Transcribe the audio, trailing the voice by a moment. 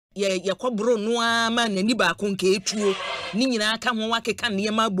ye kwabro no ama nani ba ko nka etuo ni nyina aka ho wakeka ne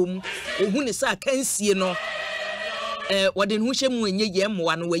ma bom ohu ne sa kansie no wode ne ho hyemu enye ye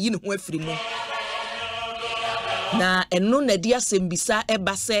mmoa no wayi ne ho afiri mu na eno na dia sembisa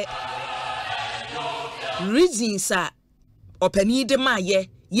eba se reasons a opani de maye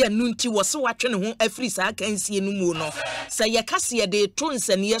ye nunti wo se watwe ne ho afiri sa kansie no mu no se ye kase ye de to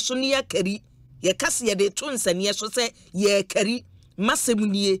nsane so ne ya kari ye kase ye de to nsane so se ye kari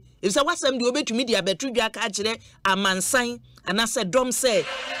masemunie ebisa wasam de obetumi dia betudwa ka kire amansan anase dom se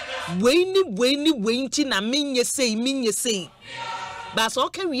weini na menye sei ba so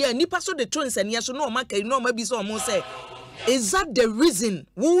ka wi nipa so de to nsane so no ma kari no ma bi so mo se is that the reason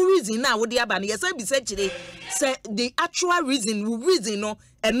reason na wo de aba na yesa bi se kire say the actual reason no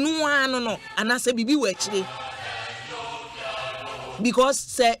eno ano no anase bibi wa kire because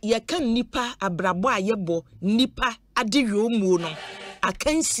say ye kan nipa abrabo ayebo nipa adeyo mu no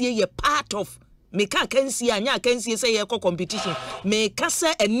akansie ye part of me ka akansie anya akansie say ye competition me ka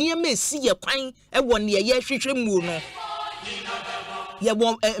say eniema esi ye kwan e won ye hwehwe mu no ye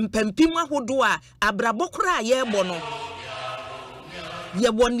wo mpampim ahodo a abrabo kra ye bo no ye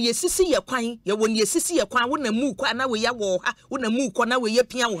won ye sisi ye kwan ye won ye sisi ye kwan wona mu kwa na we ya wo ha wona mu kwa na we ye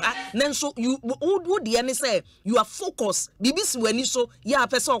pia wo ha nanso you would the any say you are focused bibisi wani so ya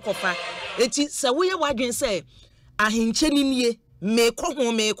pese okofa eti se we ye wadwen say ahenche ni nie me ko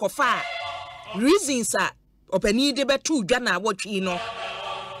ho me ko fa reasons a opani de betu dwa na awotwe no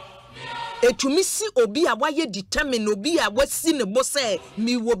etumisi obi a waye determine obi a wasi ne bo say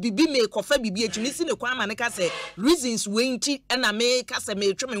mi wo bibi me kofa bibi etumisi ne kwa mane ka say reasons we nti na me ka say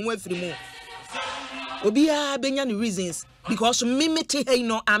me tweme ho afiri mu obi a benya ne reasons because me mete hey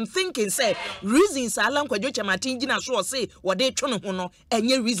no I'm thinking say reasons ala nkwadwo chamatin gina so say wo de twone ho no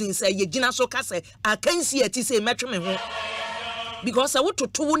enye reasons ye gina so ka say akansi ati say metweme ho because I want to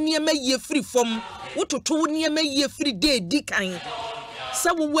niema ye free from what to niema ye free day dikan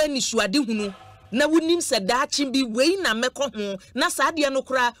sa wo wani suade hunu na wonim se daachi bi wei na mekọ ho na saade no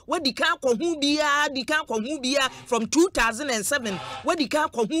kra wadi kan kọ hu bia di kan kọ hu bia from 2007 wadi kan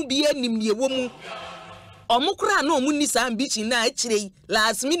kọ hu bia nimye wo mu omukra na omu ni sa ambition na akire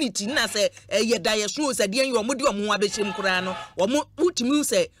last minute na se ye da ye so se de ye omu de omu abechem kra no omu utimi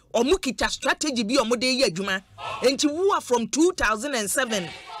se omu kita strategy bi omu de ye adwuma enti wo from 2007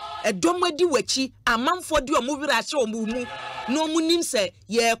 edomadi wachi amanfo de omu wira hye omu mu no omu nim se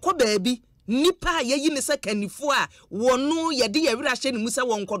ye kọ baabi nipa ye yi ne se kanifo a wonu ye de ye wira hye ne mu se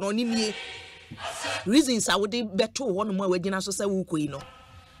won kono nimie reasons I would beto one more wagina so se wo koi no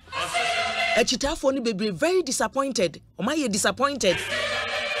Echitafo ni be very disappointed. Oma ye disappointed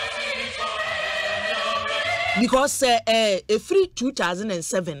because free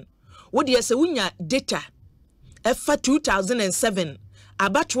 2007 what dey say unya data efa 2007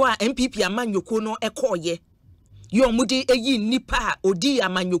 abatwa MPP amanyoko no ekoye yo mudi eyi nipa odi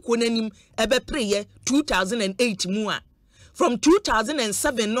amanyoko nanim ebe preye 2008 mu a from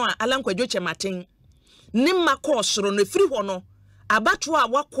 2007 no alankwadwo chematen nimma course ro no free ho no abato a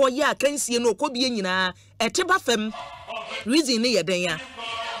wakoye akansie no okobie nyina eteba fam reason ne yeden ya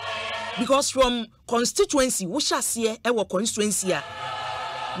because from constituency wo hyase ewo constituency a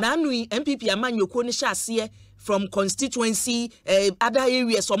na anu MPP amanyoko ne hyase from constituency other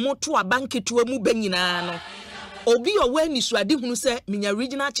areas omoto abanketo mu banyina no obi owani suade hunu se minya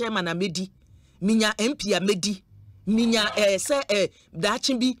regional chairman amedi minya MP amedi minya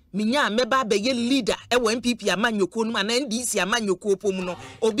dachi bi minya meba be ye leader ewo MPP amanyoko no na NDC amanyoko pom no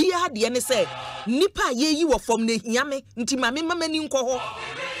obi ya de ne se nipa ye yi wo fom na hiame nti mame mamani nko ho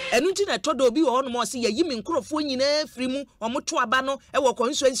enu nti na todo obi wo no mo se ye yi me nkrofo nyina afiri mu omoto aba no ewo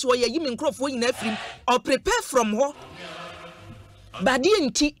constituency wo ye yi me nkrofo nyina afiri mu or prepare from ho badi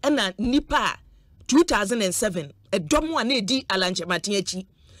nti na nipa 2007 edomo a na edi alanchematin achi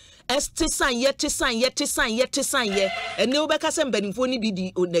estesan ye ene obeka se mbanimfo ni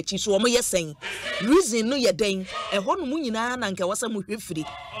bidi onachi so omo yesen reason no ye den eho no munyina na nka wasa mo hwefiri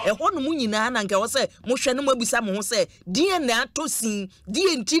eho no munyina na nka wasa mo hwe no mabusa mo ho se die na atosin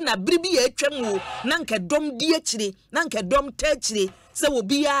die nti na biribi ya atwam wo na nka dom die akire na nka dom ta akire se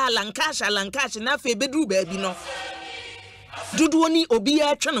obi ya lankash na fe bedru ba bi no dudu oni obi ya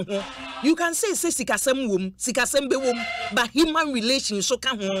atwe ho you can say sikasem wom sikasem be wom but human relations so ka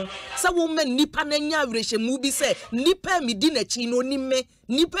ho say woman nipa na nya awrehemu bi say nipa mi di na chi no nimme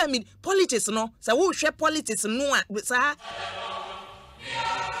nipa mi politics no say wo hwe politics no a sa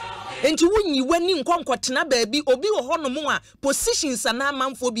enti wunyi wani nkonkotena baabi obi wo ho no mo a positions na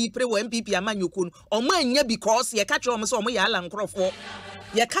amanfo bi pre wo MPP amanyoko no omo anya because ye ka kire omo say omo ya ala nkrofo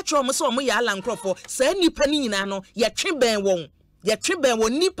ye ka kire omo say omo ya ala nkrofo say nipa ni nyina no ye twe ben won ye twebe wo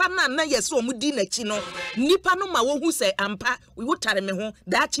nipa na ye se omudi na chi no nipa no ma wo hu se ampa wo tare me ho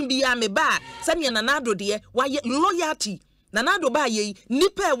da chi bia me ba se me na nado de wa loyalty na nado ba ye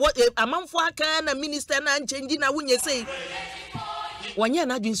nipa wo amanfo aka na minister na change na wunye sei wanye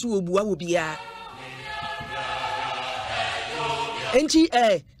na adwin so obuwa wo bia enti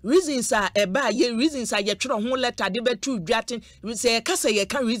reasons are ba ye reasons are ye twero ho letter de betu dwaten se ka se ye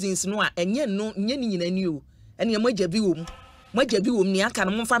ka reasons no a enye no nye ni nyina ni o ene magya bi wom ni aka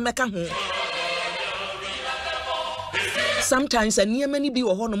no mfa meka ho sometimes ene many bi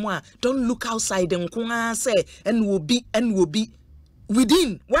wo ho no a don't look outside nko a say ene obi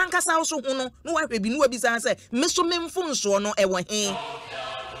within one kasa also ho no no wa hwebi no wa bi san say meso memfo nso no ewo he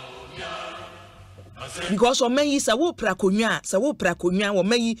because o mayi sa wo prakonwa wo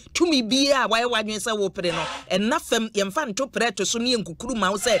mayi tumi bia wa wadwen sa wo pre no enafam yemfa nto preto so ne nkukuru ma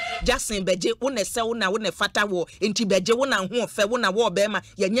wo say jasin beje wo ne se wo na wo ne fata wo enti beje wo na ho ofe wo na wo be ma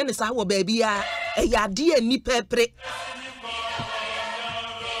yenye ne sa wo ba bia ya de ani pepre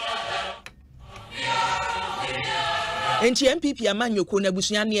enti MPP amanyoko na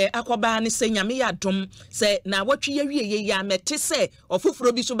busua ne akoba ne se nyame Yiadom se na watwe yawie ya mete se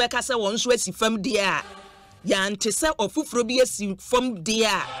ofufuro bi so beka se won so asi fam de a ya nte se ofufuro bi asi fam de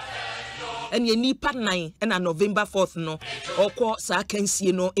a ene nipa 9 na November 4th no okọ sa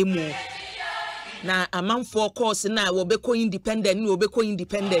kansie no emu na amanfo course na wo beko independent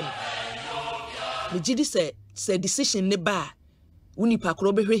me gidi se decision ne ba unipa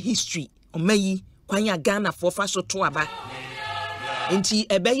kro behwe history omayi kwanya Ghana for fa so to aba enti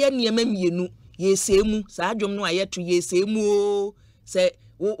ebeye niema mienu yesemu sa adwom no ayeto yesemu o se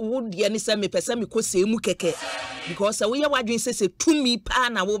wo de ne se me pese me ko semu keke because we ye wadwen se tumi pa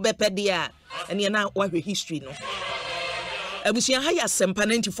na wo bepede a ene na wahwe history no abusia ha ya Asempa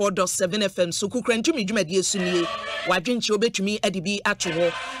 94.7 FM so Kukurantumi dwumade esunie wadwen che obetumi adibi ato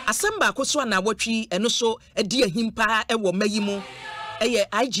ho asamba akoso na watwi eno so adi ahimpa ewo mayimu eye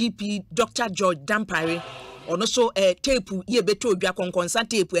IGP Dr. George Dampare ono so tape ye beto odwa konkonsa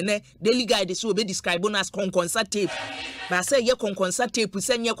tape ene daily guide so be describe as konkonsa tape ba say ye konkonsa tape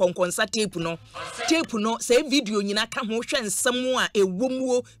senye konkonsa tape no say video nyina ka ho hwe nsem a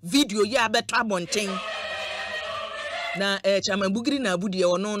ewomuo video ye abeto abonten na chairman bugiri na abudie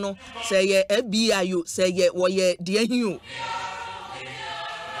ono no say ye FBI yo say ye wo ye de ahiu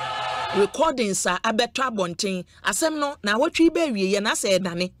recordings are abeto abonten asem no na watwi ba wie ye na say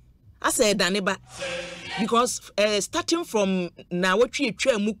dane ba because starting from na watwi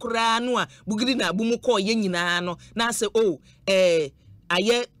etwa mu kura no a bugiri na abu mu ko ye nyina no na say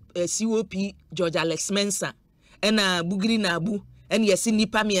aye COP George Alex Mensa ena bugiri na abu ene yesi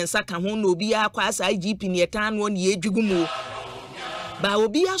nipa miensa ka ho na obi akwa asa IGP ne etan no ne edwugumu ba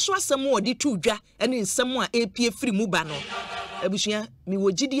obi aso asem odi tu dwa ene nsem a apie free mu ba no abusia mi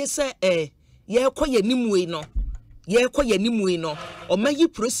wogidie se ye koye nimue no omayi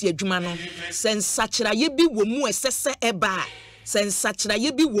prosi adwuma no sensachira ye bi wo mu esese eba sensachira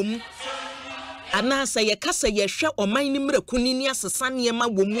ye bi wo mu ana se ye kasa ye hwe oman ni mrakuni ni asesa niema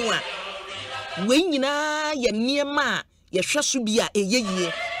wo mu a we nyina ye niema ye hwe so bi a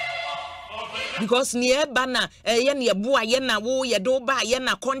eyeyie because ni eba na ye ne boa ye na wo ye do ba ye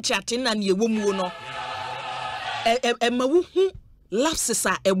na contract na ne wo mu no mawuhu lapses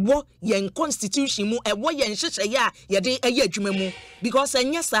a ewo yen constitution mu ewo yen hyehyeye a ye de eye adwuma mu because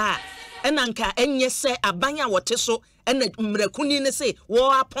enye sa enanka enye se abanya wote so ena mrakuni ne se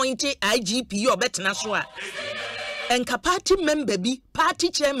wo appoint IGP yo betena so a enka party member bi party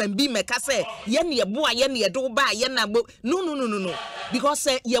chairman bi meka se ye ne boa ye ne do ba ye na no because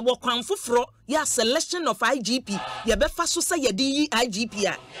ye wo kwan foforo ya selection of IGP ye be fa so se ye de IGP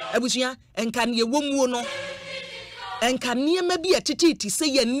a abusia enka ne wo mu no enka niema bi atititi se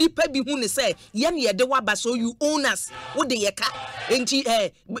ye nipa bi hu ne se ye ne ye de waba so you owners wo de ye ka enti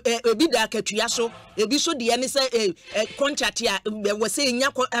obi da akatua so ebi so de ye ne se contract ya wo se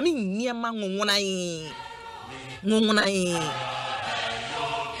nya I mean niema ngonwonai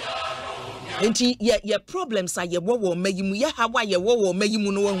enti ye problems are ye wo mayimu ye hawa ye wo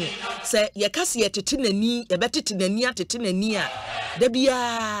mayimu no hu se ye kase ye tete nani ye betete nani atete nani a da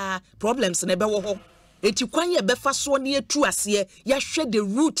bia problems ne be wo ho eti kwan ye befa so ne atu ase ya hwe the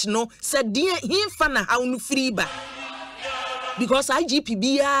root no se de himfa na haw no free ba because IGP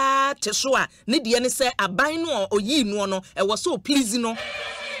bia te so a ne de ne se aban no oyi no no e wo so please no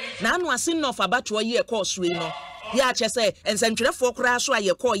na anu ase no fa batwo ye course we no ya che se ensentwerefo kora so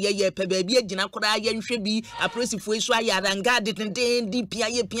aye call ye pe ba bi agina kora ye nhwe bi aprosifo so aye aranga de di pia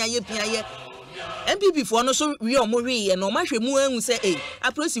ye MPP for no so we omowe ye no ma hwe mu anu se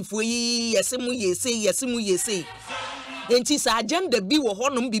aprosifo yi yesemu yese enti sa agenda bi wo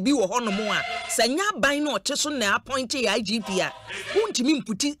honom bibi wo honom a sanya ban na ote so na appoint IGP a untimi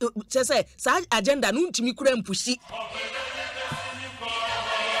mputi say sa agenda no untimi kura mpushi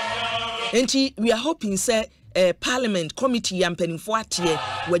enti we are hoping say Parliament committee yampenifo atie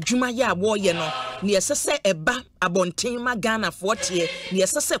wadwuma ya aboye no ne yesese eba abonten ma Ghana fo tie ne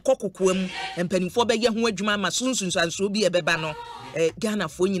yesese kokokoam mpenifo be ye ho adwuma ma sunsunsanso bi ebeba no Ghana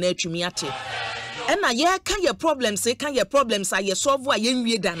fo nyina atwumi ate ena ye kan ye problems a ye solve a ye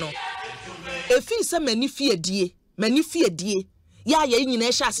nwie da no efi se manifiedie ya ye nyina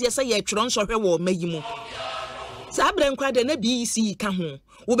ehya ase se ye tworo nsohwe wo mayimu sa brenkwa de na BEC ka ho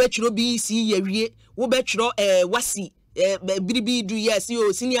wo be tworo BEC ye wie wo be tworo wasi biribi du yes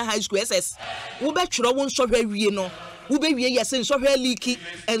yo senior high school SS wo be tworo wo nsohwe wie no wo be wie yes nsohwe leaki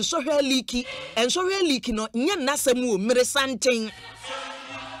no nya nasam wo mere santen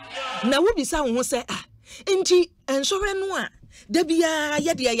na wo bisa wo se enti nsohwe no a da bia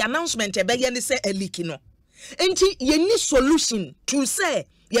ye de ya announcement e be ye ne se leaki no enti ye ni solution to say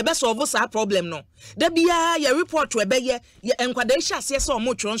ye be solve sa problem no da bia ye report we be ye enkwada hia ase se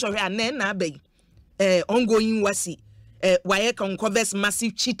omo tworo nsohwe anen na abai ongoing wasi why can covers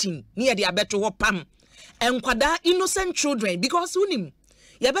massive cheating near the abeto pam enkwada innocent children because unim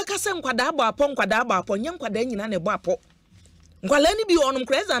ye be ka se enkwada abo apon nye enkwada nyina na ebo apo nkwala ni bi onum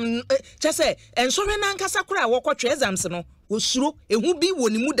kra exam chese ensohwe na nkasa kra wokotwe exams no osuro ehu bi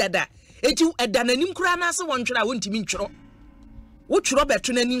woni mu dada eti edananim kra na ase wontwera wontimi ntwero wo twero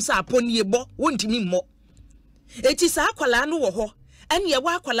beto nanim sa aponi ebo wontimi mmo eti sa akwala no wo ho ene ye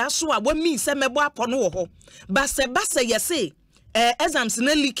wa akwala so a wo mi se mebo apono wo ho base ye say exams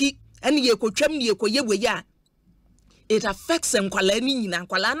na liki ene ye kotwam ne ye koye we ya it affects enkwala ni nyina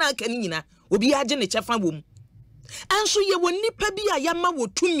kwala na aka ni nyina obi age ne chefa wom anso ye woni pa bi a yama wo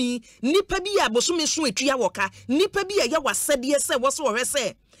tumi nipa bi a bosome so etua woka nipa bi a ye wasede se wo so wo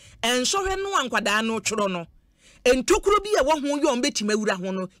se ensohwe no ankwada no tworo no entokuro bi a wo ho yo mbetima wura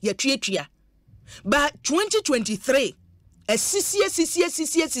ho no ye tuatua ba 2023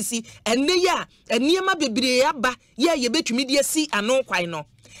 sisi enne ya eniema bebre aba ye betumi de asi ano kwan no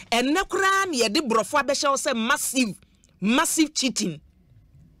enne kura na ye de brofo abehye se massive cheating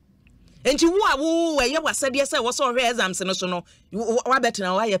enti wo ye wasade se wo so hwe exams no so no wa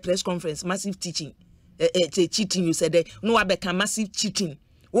betina wa ye press conference massive teaching cheating you said no wa beka massive cheating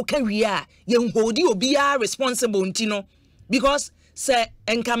wo ka wi a ye nhodi obi a responsible nti no because se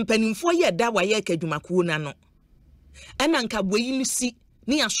encampaigning for ye da wa ye kadwumakuo na no ena nka boyi ni si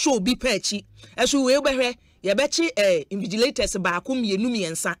ni ya show bi pachi eso we behwe ye bechi invigilators ba ko mienu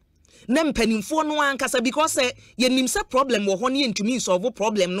miensa na mpanimfo no ankasa because ye nimsa problem wo ho ne ntumi solve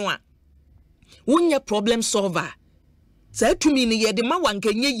problem no a wonye problem solver sa tumi ni ye de ma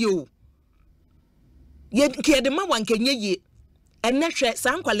wankenye ye o ye ke de ma wankenye ye enne hwe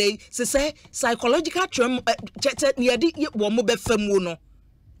sankwale se psychological trauma ye de wo mo be famu no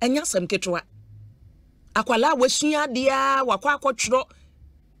enya sam ketwa akwala wasua dia wakwa akotwro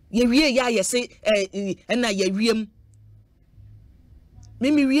ye wie ya ye se na ye wiem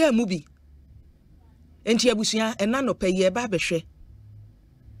mimi wie mu bi enti abusua ena no peye ba behwe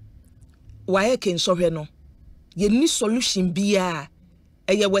waye ken sohwe no ye ni solution bia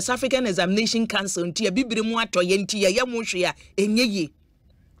eye West African Examination Council nti ya bibire mu atoye nti ye mu hwe a enye ye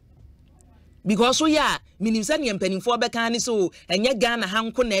because ya minimsa ne mpanimfo beka ne so enye Ghana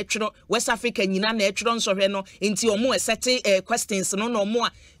hanko na etwero West Africa nyina na etwero nsohwe no nti omo esete questions no no mo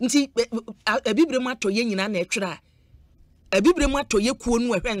a nti abibire mu atoye nyina na etwero a abibire mu atoye kuo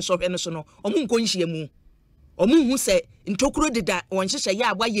no ehwe nsohwe no so no omo nkonhye mu omo hu se ntokuro deda wonhyehye ya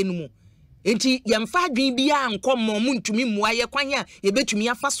agwaye no mu enti yemfa adwen bia ankommo mu ntumi muaye kwanya ye betumi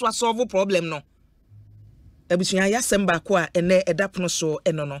afa so solve problem no abusunya ya semba ko a ene edapono so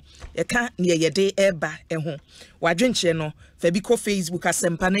eno no ye ka ne ye de eba eho wadwenche no fa bi ko Facebook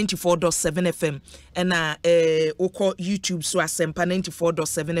Asempa 94.7 FM ena ukọ YouTube so Asempa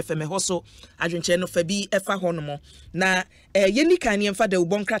 94.7 FM ho so adwenche no fa bi efa hono na yeni kan ne mfa da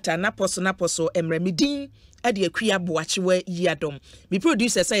ubonkrata na poso emremidin ade akua Boakyewaa Yiadom mi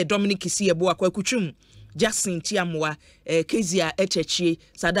producer say Dominic Isi ebo akwa Jackson Tiamwa Kezia Echechie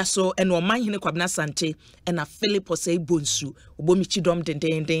Sadaso eno omanhene Kwabena Sante ena Philip Osei Bonsu obomichidom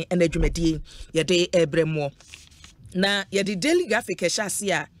dendenden ena dwumadie yede ebremo na yede daily graphic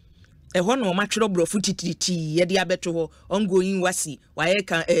ehase a eho no matwero brofo tititi yede abeto ho ongoing wasi waye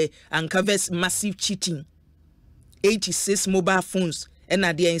kan uncovers massive cheating 86 mobile phones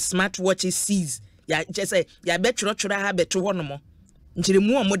ena their smartwatches seized ya jese ya betwero ha beto ho no mo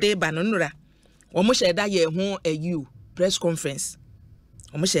nchiremu omode ba no nura omo sheda ye ho press conference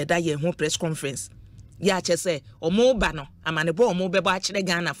omo sheda ye ho press conference ya chese omo ba no amane bo omo bebo akire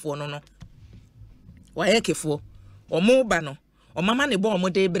Ghana fo no no waye kefo omo ba no omama ne bo omo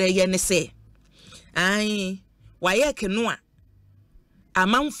de bre ye ne se ai waye ke no a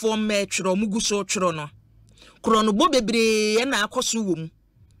amanfo me twero muguso twero no krono bo bebre na akoso wom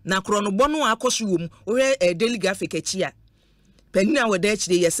na krono bo no akoso wom ohwe daily graphic achi a penina we da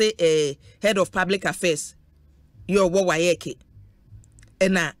chire ye say head of public affairs yo wo waye ke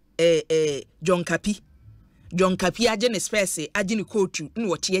na John Kapi aje ne space aje ne kotu na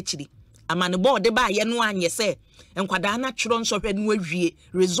wo tie chiri amane board ba ye no anye se enkwada na twero nso hwe no awie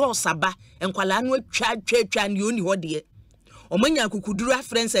results aba enkwala no atwa ne oni ho de omanya kukuduru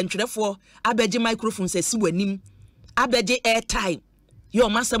friends entwerefo abeje microphone sesi wanim abeje airtime yo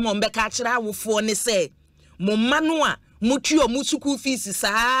masem ombeka akira awofo ne se mo manu a mutuo musuku fees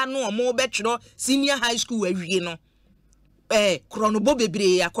saa no omo betwero senior high school awie no kronobo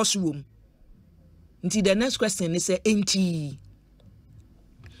bebre akosuwom nti the next question is enti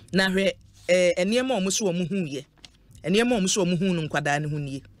na hwe enema omuso omu huye enema omuso omu hu no nkwada ne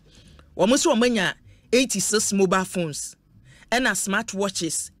hunie omuso omanya 86 mobile phones and smart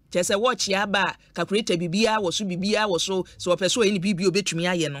watches just a watch ya ba calculator bibia wo so bibia wo so opeso any bibia obetumi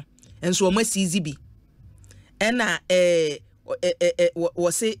aye no enso o ma seize bi ena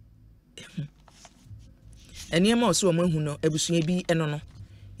wo se enema o so o ma hu no abusua bi eno no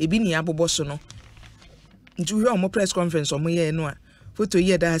ebi ni abobo so no nti hwe o mo press conference o mo ye no a photo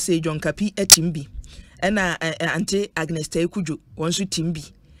ye da say John Kapi etimbi ena anti Agnes Taikujo wonso timbi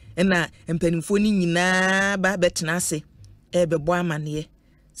ena empanimfo ni nyina ba betena ase bebo amane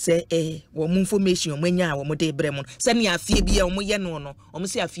se wo mu information omanya wo mo de brem se ne afie bia wo ye no no o mo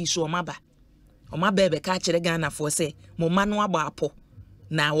se afie so o maba be ka kire Ghana fo se mo ma no agba apo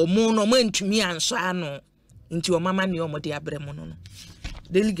na wo mu no mantumi anso ano nti o mama ne o mo de abrem no no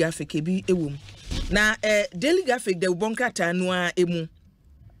daily graphic bi ewom na daily graphic de bonkata no a emu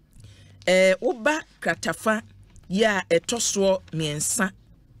oba kratafa ya etoso miensa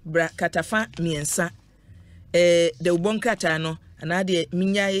bra katafa miensa de bonkata no anade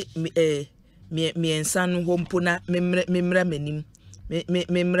minyae miensa no hompo na memra manim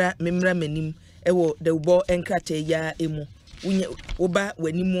memra manim ewo de bo enkata ya emu unye oba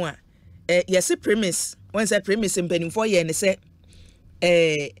wanimu a yesi premise once premise mpanimfo ye ne se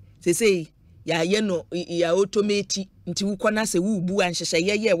say ya ye no ya automate nti wukona se wubu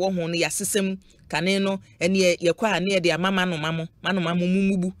anhyehye ye wo ho no ya sesem kane no ene ye kwa ne de amama no mamo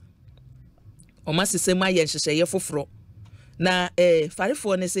mumubu o ma sesem aye hyehye ye foforo na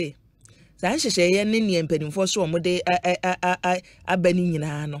farefo ne se za hyehye ye ne mpanimfo so o mo de abani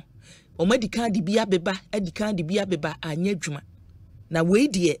nyina no o ma dika de bia beba anya dwuma na we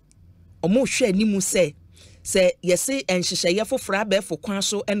die o mo hwe animu se yesi enhyehye foforo abefo kwan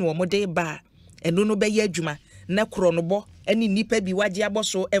so ene o mo de ba eno no be ye adwuma na kronobo ene nipa bi waje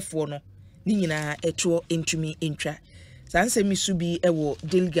aboso efo no ni nyina eto entumi entwa sanse misu bi ewo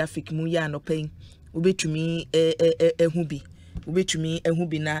daily graphic mu ya no pen obetumi ehu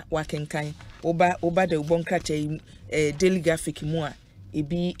bi na wakenkan oba de ubonkrata daily graphic mu a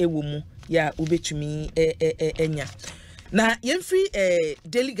ebi ewo mu ya obetumi enya na yemfri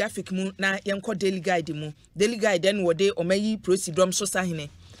daily graphic mu na yenko daily guide mu daily guide den wode omayi prosidom so sahene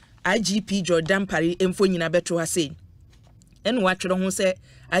IGP Jordan Pari emfo nyina beto ha sei ene watwero ho se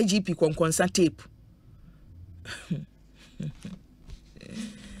IGP konkonsa tape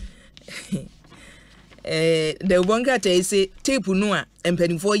de ubonga ta say tape no a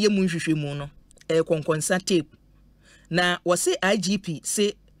empanimfo ye mu nhwehwemu no konkonsa tape na wose IGP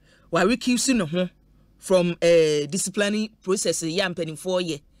say wa recuse no ho from disciplinary process ya empanimfo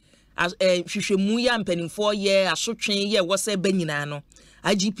ye hwehwemu ya empanimfo ye asotwe ye wose ba nyina no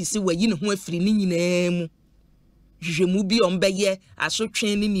IGP say wa yi ne ho afiri ni nyina mu hwehwemu bi ombeye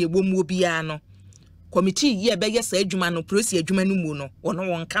asotwe ni ebom obi a no committee ye beye sa adwuma no process adwuma no mu no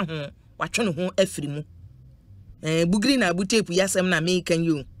wono wonka ho watwe ne ho afiri mu bugri na abutepu yasem na mekan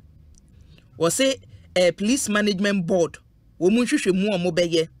you wose police management board wo mu hwehwemu omo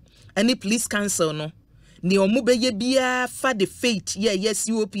beye any police council no ni omo beye bia fa the fate ye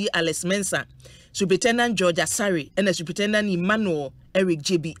COP Alex Mensa Superintendent George Asari and Superintendent Emmanuel Eric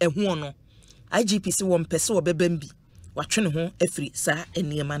JB ehu no IGP si won pese obebambi watwe ne ho afiri sa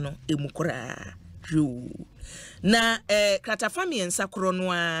eniema no emukora yo na kratafami ensakro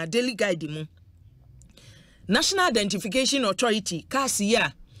no a daily guide mu National Identification Authority kasi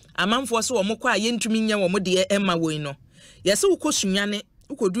ya amanfo so wo kwa yentumi nya wo de emma woi no yese ukosunyane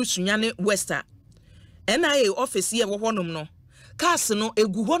ukodu sunyane westa NIA office ye wo honom no kasi no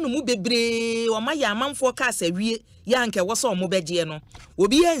egu honom bebre wo ma ya amanfo kasi awie ya nke wo so mo beje no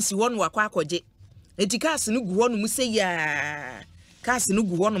obi ansi ho no akwa akogye enti cars no gu hono mu se ya cars no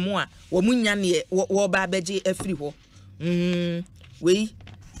gu hono mu a wo munya ne wo ba beje afiri ho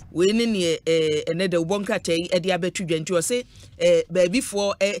we ne ene de ubonkrata e de abetudwa nti o se baabi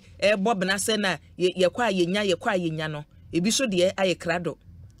fo bob na se na ye kwa yenya no ebi so de aye krado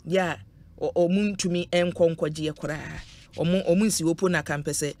ya omuntumi enkonkwaje ye kora omunsi wopo na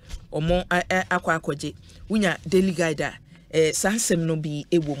kampese omo akwa akwaje wunya daily guide sansem no bi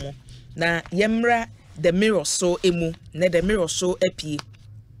ewo mu na yemra the mirror so emu na the mirror so apie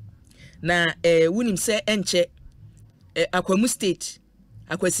na wunim se enche Akwamu state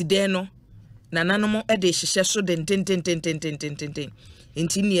akwaside no nananom de hyehye so den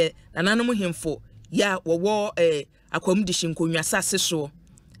enti ne nananom hemfo ya wo Akwamu de shinkonwa sase so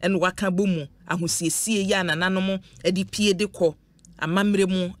ene waka bomu ahosiesie ya nananom de pie de kɔ amamre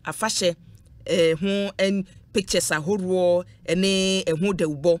mu afahye ho en pictures ahoro ene ehu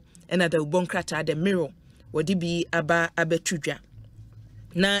dawubo ena dawubo nkrata the mirror wodi bi abetudwa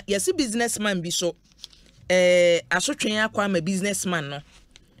na yesi businessman bi so asotwen akwa ma businessman no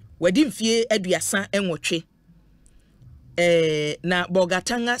wadi mfie aduasa enwotwe na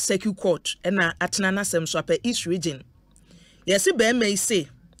Bogatanga Circuit Court na atena na sem so apa East Region yesi be mai se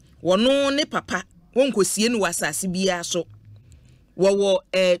wono ne papa wonkosie no wasase bia so wo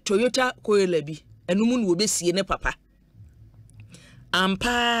Toyota Corolla bi enum no obesie ne papa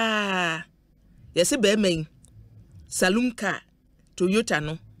ampa yesi be mai saloon car Toyota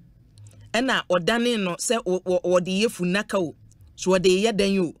no ena odane no se wode yefu naka o so wode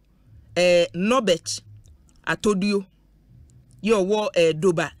yedan yo Nobet atoduo ye wo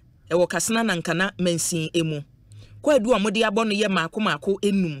doba wo kasena na nkana mansin emu kwa adu amode abono ye maako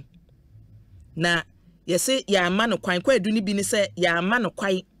enum na yese ya ama no kwan kwa adu ni bi ni se ya ama no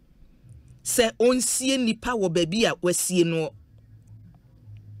kwan se onsie nipa wo baabi a wasie no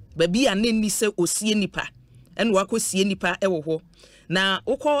baabi a nenni se osie nipa ene wakosie nipa ewo ho na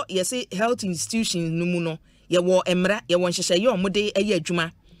ukọ yesi health institutions no mu no ye wo emra ye won hyehyɛ ye omode eye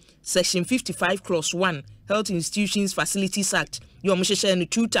adwuma section 55 clause 1 Health Institutions Facilities Act ye omhyehyɛ no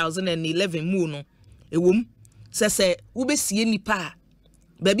 2011 mu no ewom sese ubesie nipa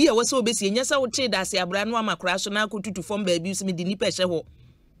baabi a wose obesie nyesa wo che dase abra no amakora so na akotutu fom baabi so me di nipa hye ho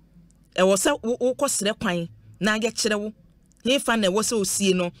wo se wo kosere kwan na age kyere wo he fa na wo se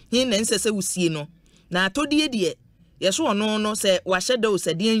osie no he na nsese wosie no na atodie de yeso ono no se wahye do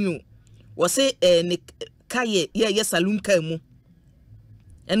se de anyu wo se ne kaye ye saloon ka mu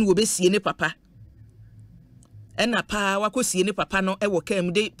en wo besie ne papa ena pa wakosie ne papa no wo ka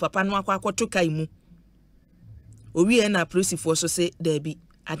mu de papa no akwakoto kai mu owie na prosifo so se dabi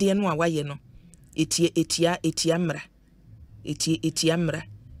ade no awaye no etia mra etia mra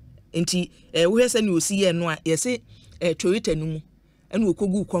enti wo hese ne osie no a yese Toyota no mu en wo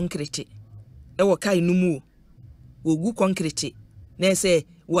kogu concrete wo kai no mu ogu concrete na se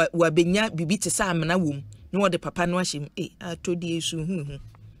wa benya bibi te sa amna wom na wo de papa no ahyem atodi esu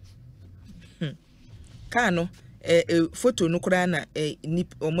ka no photo no kura na ni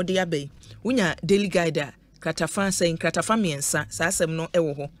omode yabai unya daily guide kratafa sen kratafa miensa sa asem no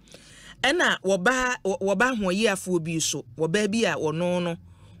ewo ho ena wo ba hoye afo bi so wo ba bi a wono no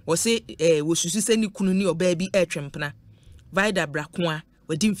wo se wo susu se ni kunu ni oba bi etwempena vida brakoa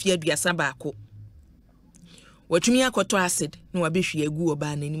wadi mfie aduasa baako watumi akoto acid na wabehwie agu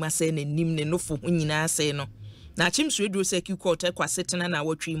oba na nim ase na nim ne nofo nyina ase no na achimso eduro Circuit Court kwasetena na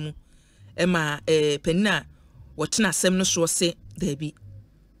watwi mu ema penina wotena asem no so se dabi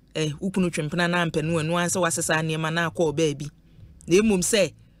ukunu twempena na mpenu anu anse wasesa niema na akọ oba bi na emom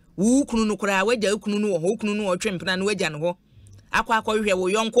se ukunu no kura wagya ukunu no ho ukunu no twempena na wagya no ho akọ hwe wo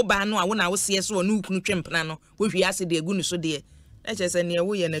yonko ba no a wo na wo se so no ukunu twempena no wo hwe ase de agu no so de e chese ne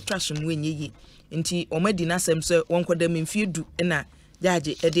wo ye na trash mu enyeyi nti omadi na asem se wonko da memfie du na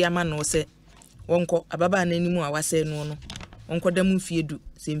judge ede ama no se wonko ababa na animu a wase no no wonko da memfie du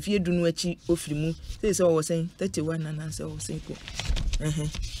se mfie du no achi ofiri mu se wo sen 31 na se wo sen ko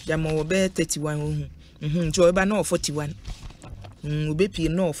jama wo be 31 nti wo ba na 41 obepi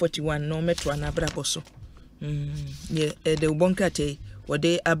no 41 no metro na brabo so ye de ubonkate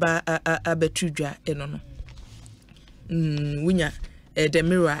wode aba abetudwa eno no wunya the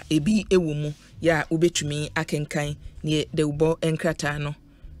mirror ebi ewo mu ya obetumi akenkan ne de ubo enkrata no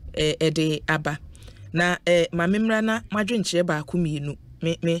de aba na mamemra na madwenkyere ba akumienu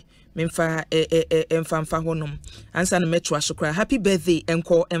memfa emfa honom ansa na metro asokra happy birthday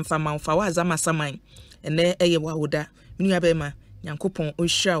enko emfa manfa wa azama saman ene eye wawoda minu abema Nyankopon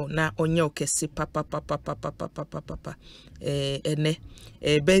ohiraw na onye okese papa ene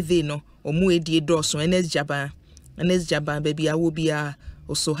birthday no omu edie doso enes jaba baby awo bia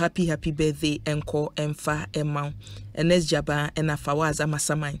also happy birthday enko emfa emma enes jaba ena fawaza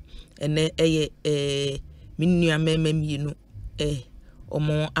masaman ene minua meme mienu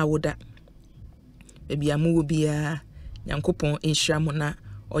omo awoda bebi amu bia nyankopon enhira mo na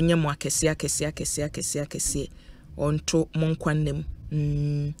onye mo akese onto monkwannem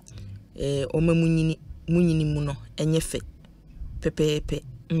munyini mu no enyefe pepepe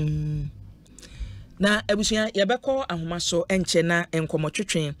na abusuan yebekọ ahomaso enche na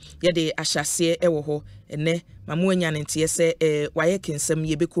enkomotwetwen yede ahyase ewo ho ene mamu anya ntie se waye kensem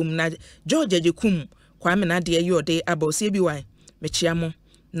yebekom na George Ajekum kwame na de yode abose bi wan mechia mo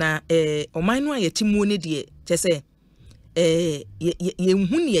na oman no ayetimu ne de chese ye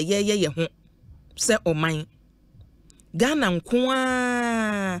nhunu ye ho se oman Ghana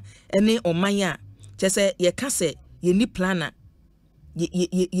nkoa ene oman a chese ye kase ye ni plana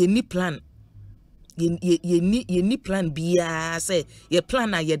ye ni plan ye ni plan bia say ye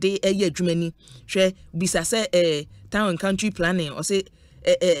plan a ye de ye adwumani hwe bisa say town and country planning or say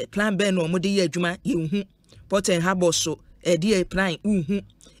plan be no mo de ye adwuma ye hu Port and Harbour so de plan hu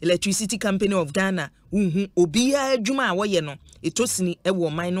Electricity Company of Ghana hu obia adwuma a wo ye no etosini e wo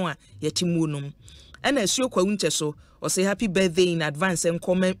man no a ye timu no ana asuo kwa unche so or say happy birthday in advance and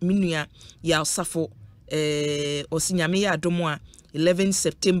come minua ya safo osinyame ya adomo a 11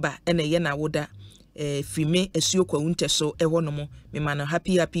 September ene ye na woda frime asuo kwa unte so ewonomo me man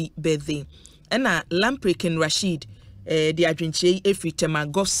happy birthday ena Lamprekin Rashid the adwenche efri tema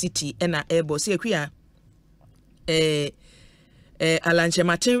Gulf City ena airbo se akua alanche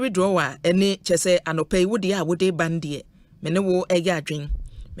Martin withdrawer ene chese anopai wode a wode bande me ne wo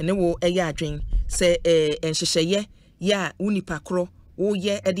eya adwen se enhyehyeye ya unipa kro wo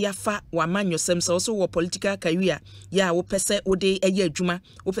ye ede afa wa manyosem se so wo political career ya wo pese wo de eye adwuma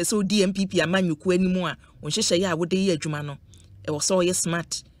wo pese wo DMPP amanyuku animu a onhyehye ya wo de eye adwuma no e wo so ye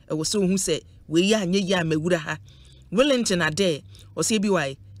smart e wo so hu se we ya anye ya mawura ha Wellington ade o se bi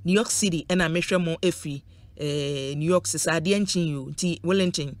wai New York City na mehwe mo efri New York sisade anchin you ti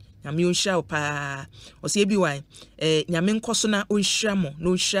Wellington nyame onhya opa o se bi wai nyame nkoso na onhya mo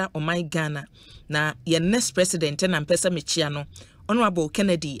no onhya o my Ghana na ye next president na mpesa mechia no Honorable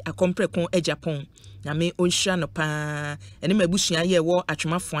Kennedy akompreko Japan nyame onhya no pa ene mabusua ye wo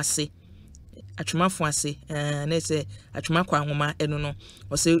atwemafo ase na se atwemako ahoma eno no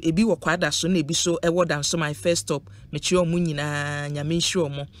o se ebi wo kwada so na ebi so ewo dan so my first stop mechi omu nyina nyame nhye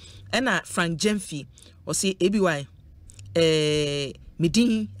omo ena Frank Jemfi o se ebi wai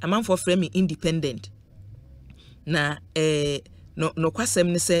midin amanfo frame independent na no kwasem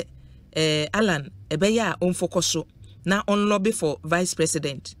ne se Alan ebeya onfokoso na on lobby for vice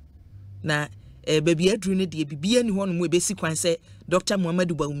president na baby adru ne de bibia ni hono mu ebesi kwan se Dr.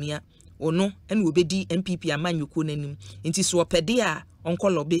 Muhammadu Bawumia ono ene obedi MPP amanyuko nanim nti so opede a onko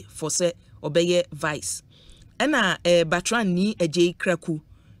lobby for se obeye vice ena Batran ni Ajay Kraku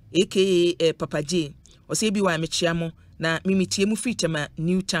aka Papa J o se bi wa mechia mo na mimitie mu fitema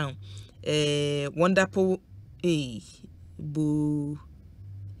Newtown wonderful bu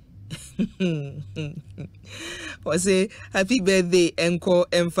o say happy birthday enko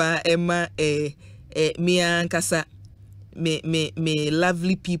emfa emma mia nkasa me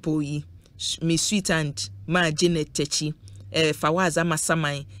lovely people yi me sweet aunt ma Janet Techi fawaza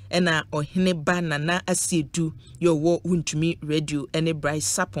masamai ena ohene ba na asiedu yo wo untumi radio ene bright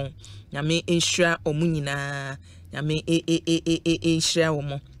sapon nyame enhira omunyina nyame enhira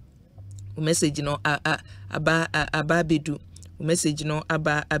omo o message no aba bedu o message no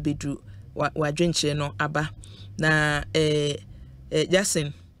aba abedu wa dwenche no aba na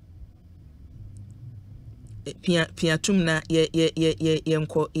Jason piatum na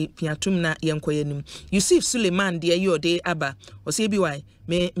yenko piatum na yenko yenim Yusuf Suleiman de yode aba o se bi wai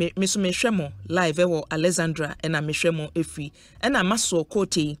me so mehwemo live wo Alexandra ena mehwemo efri ena maso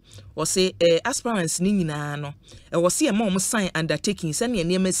kote o se aspirants ni nyina no wo se ye mom sign undertaking se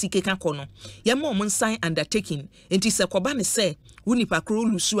ne ema sike ka kono ye mom sign undertaking enti se koba ne se wunipa kro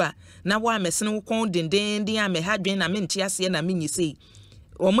lusu a na wa mesene wo kon denden a me hadwen na me ntia se na me nyise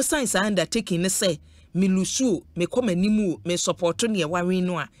wo mo sign undertaking ne se me lusu me komanimu me supporto ne wari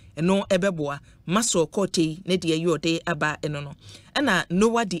no a eno ebeboa maso kote ne de yode aba eno no ana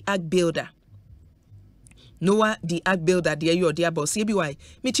Noah the Ark Builder de yode aba se bi wai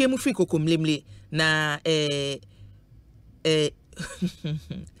me tie mu free kokomlemle na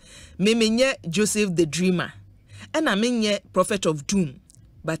me menye Joseph the Dreamer ana menye Prophet of Doom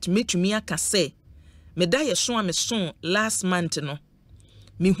but me tumi aka say me da ye so a me so last month no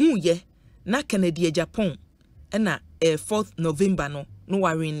me hu ye na Canada Japan ena 4th November no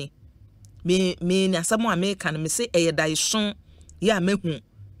wari ni me na samo America no me say da son ya mehu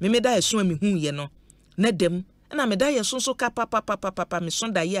me da yeso a mehu ye no na dem na me da yeso so ka papa me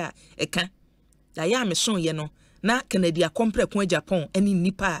so da ya eka da ya me so ye no na Canada compre ko Japan ani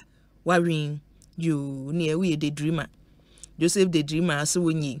nipa warin you ne we the dreamer Joseph the dreamer so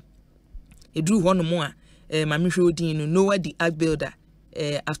wonyi edru ho no mo a ma me hwe odin no Noah the ark builder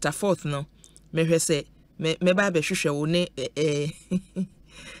after fourth no me hwe se me ba be hwehwe wo ne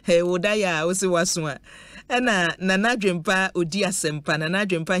wo da ya wo se waso a na nadwempa odi Asempa na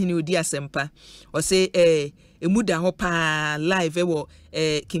nadwempa hini odi Asempa o se emuda ho pa live wo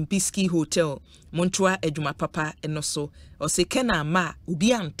Kimpiski Hotel Montoa adwuma papa eno so o se kena ma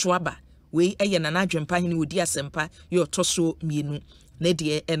obi anto aba we eye na nadwempa hini odi Asempa yo toso mienu na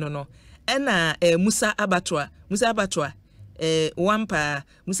de eno no ena Musa Abatwa wampa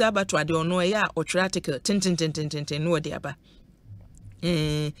Musa Abatwa de ono ya otwa article tin no de aba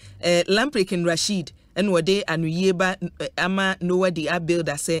Lamprekin Rashid and wade anuyeba ama Noah the ark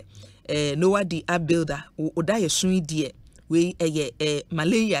builder say Noah the ark builder odaye sun die we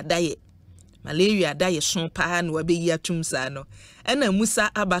malaria daye son pa no be yi atum sa no ena Musa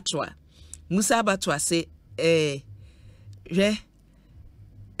Abatwa say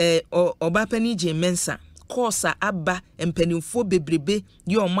obapani je mensa course aba empanimfo bebrebe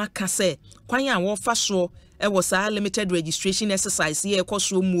ye o maka say kwan a wo fa so e was a limited registration exercise ye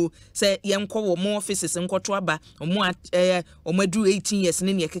ekoso mu say ye nkọ wo mo offices nkọto aba omadu 18 years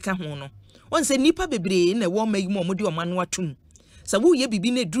ne keka ho no won say nipa bebre na wo mayi mo de omanu atum sa wo ye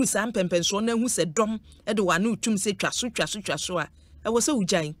bibi na dru sa mpempenso na hu se dom e de wane utum se twaso a e wo se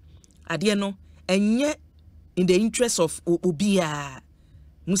ujan ade no enye in the interest of obia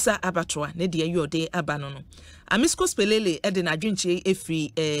Musa Abatwa ne de yode aba no no amisko spelele e de na dwenche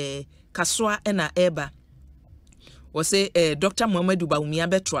efri kasoa e na eba we say Dr. Muhammadu Bawumia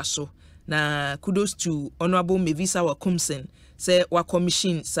betwaso na kudos to Honorable Mevisa Wakumsen say wa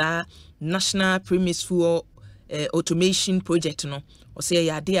commission sa National Premise Fuel Automation Project no o say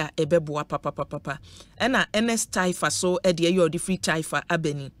ya de a ebeboa papa na NS Taifa so e de your free Taifa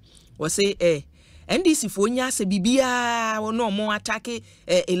abeni we say NDC fo nya se bibia no mo attack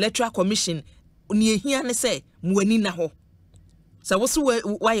electoral commission ni ehia ne say muani na ho sa woso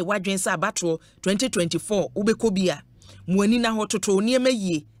waye wadwen sa batro 2024 ubekobia muani na hototo niema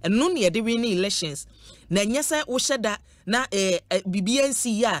yie eno ne de win elections na nyesa wo hyeda na BBNC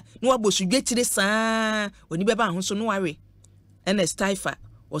ya no abosudwetire saa oni beba ho so no ware NS Taifa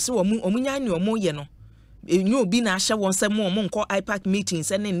wo se wo omunya ne omo ye no enyu obi na ahye won se mo nko IPAC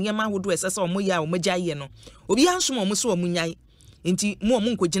meetings ene niema hodo esese omo ya omagya ye no obi anso mo so omunyai enti mo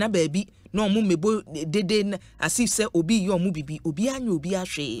nkogina baabi no mo mebo dede asif se obi yo mo bibi obi anya obi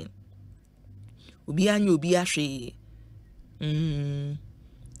ahwe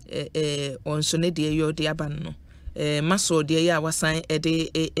onso ne de yo de aba no maso de ya wasan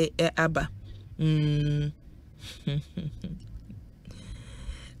de aba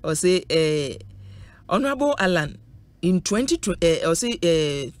o say Honorable Alan in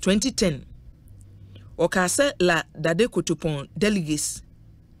 2010 okase la dade kotopon delegates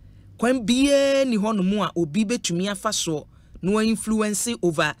kwan bie ni hono mu a obi betumi afa so no influence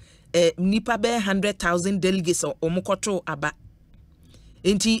over nipa be 100,000 delegates omokoto aba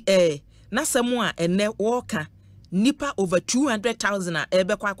enti na samu a ene woka nipa over 200,000 a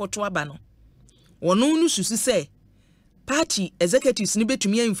ebekwa akoto aba no wono nu susu se party executives ni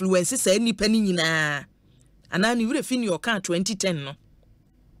betumi influence say nipa ni nyina ana ni wure fini oka 2010 no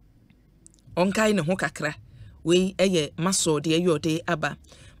onkai ne ho kakra we eye maso de yode aba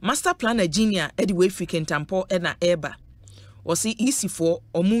master planner junior edi we freaking tampo na eba o si easy for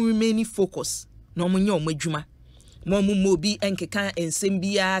omu remaining focus no omunye omadwuma mo bi enkeka ensem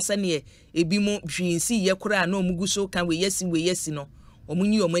bia sane ebi mo hwinsi ye kora na omuguso kan we yesi no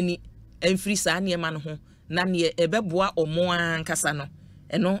omunyi omani enfri sa ne ma no ho na ne ebeboa omo ankasa no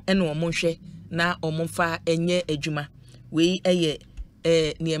eno omonhwe na omonfa enye adwuma we eye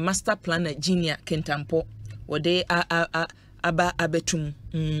ne master planner junior kentampo wode aba abetum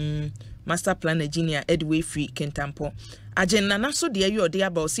master planner junior edway free kentampo agenda na so de yode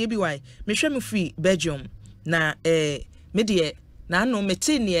aba osie bi why mehwe me free Belgium na me de na no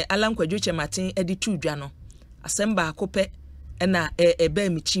mete ne alankwadwoche maten edi tudwa no asemba akope na ebe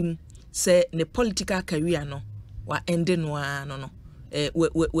michim se ne political career no wa ende no no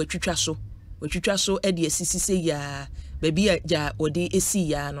we twitwa so edi asisi ya baby ja odi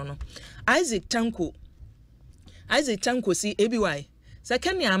esi ya no Isaac Tanko si ABY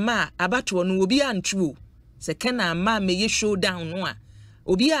second ama abato no obi antwo second ama meye showdown no a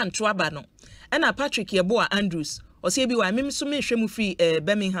obi antwo aba no na Patrick Yeboa Andrews o si ABY mem so mehwemu free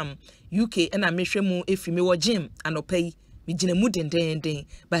Birmingham UK na mehwemu efi me wo gym anopai me gina mu den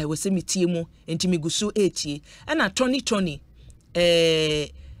by we se me tie mu enti me guso etie na Tony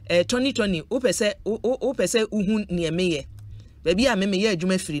 2020 opese uhun ne emeye baby a me ye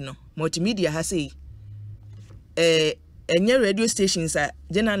adwuma firi no multimedia ha sei enye radio stations a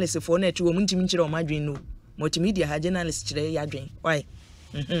journalists for na etu wo ntimi nkire o madwen no multimedia ha journalists kire ya adwen why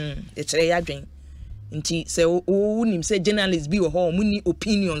e kire ya adwen nti se o nim se journalists bi wo ho mo ni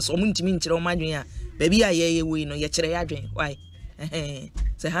opinions o mo ntimi nkire o madwen a baby a ye we no ye kire ya adwen why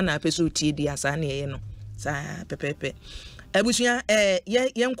se ha na apeso tie di asa na ye no sa pepepe abusuya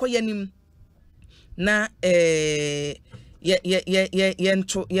ye nko yanim na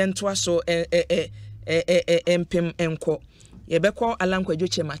yento aso empem enko ye beko alankwadwo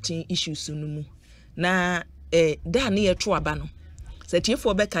chematin issues no mu na da na ye to aba no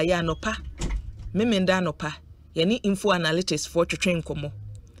setiefo beka ya anopa memenda anopa ye ni info analytics for twetwen komo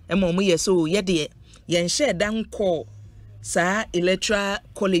ema mo ye so ye de ye nhye dan ko sa electoral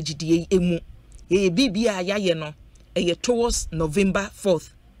college die emu ye bibia ya ye no ye towards November 4th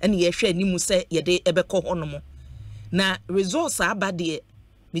and ye hwe ni mu se ye de ebeko honomo na results abade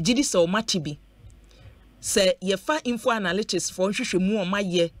me gidi so matibi se ye fa info analytics for nhwehwemu o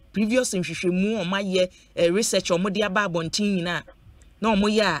maye previous nhwehwemu o maye research o mo de aba abontin nyina na o mo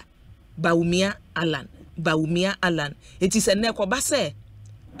ya Baumia Alan eti se ne koba se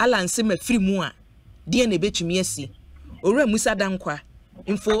Alan se mafiri mu a de na betumi asi owura musa dankwa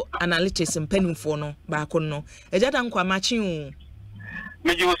info analytics mpanimfo no ba ko no eja dankwa machi o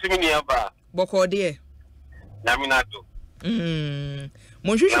meji osimi ni aba boko de na minato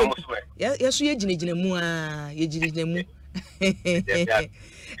mon juju yesu ye ginegine mu a ye ginegine mu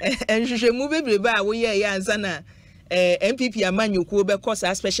enjuju mu bebrebe a wo ye ya ansa na MPP amanyoko be course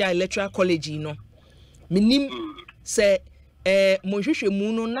special electoral college no minim se mon juju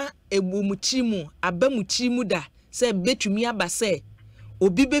mu no na ebomutimu abamutimu da se betumi aba se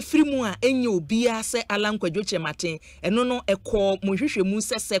obi be firi mu a enye obi a se alankwadwo chematen eno no ekọ mon juju mu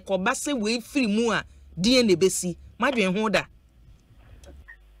se koba se we firi mu a die ne besi madwen ho da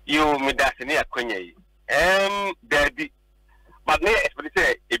yo me da se ne akonya yi daddy but ne expect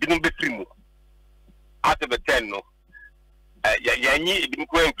say ebi no be firi mu out of the 10 no ya nyi ebi no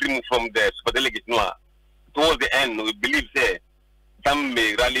firi mu from the super delegate no towards the end no we believe say some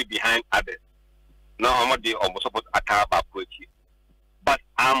may rally behind others no amadi almost support Akaba approach but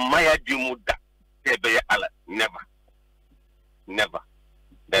amaya dumuda be ala never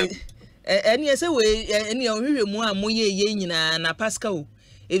eni ese we eni ohwehwe mu a moye ye nyina na pascal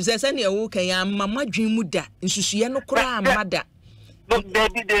if say say ne wo kan ya mama dwen mu da nsusuye no kora amada no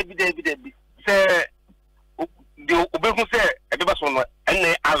debi say the obeku say ebeba so no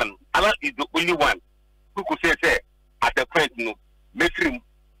ene Alan is the only one who could say at the point no mefrim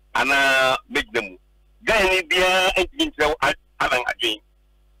ana megdemu guy ni bia entintre Alan adwen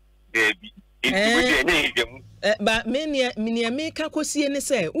debi ba me ka kosie ne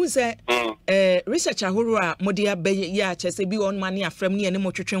se unse research ahoro a mode abaye ya chese bi on mane afrem ne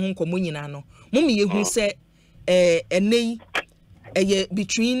mo twetwe ho nkomo nyina no mummy yehu se enei eye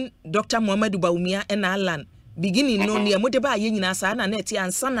between Dr. Muhammadu Baumia and Alan beginning no ne mode ba ye nyina sa na net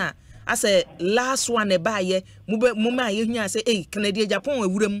ansa na ase last one e ba ye mumma ye hu ase Canada Japan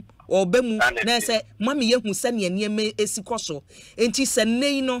awuram obamu na se mummy yehu se ne eme esikoso enti se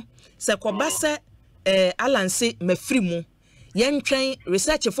nei no se koba se Alan se mafiri mu yentwen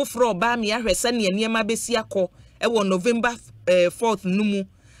research foforo ba me ahwese ne niema besi akọ e wo November 4th numu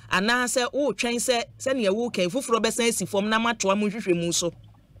ana se o twen se ne wo kan foforo besan asi fom na matoa mu hwehwe mu so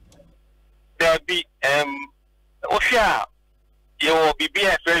there be ofia you be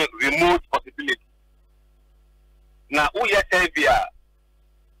a very remote possibility na o ya sevia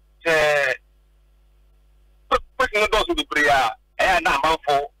person no do so prayer na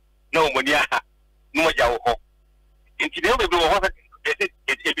manfo no money no more jaw ho inti dem be wo ho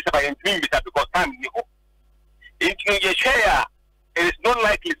it be say in because time ni ho inti you share it is not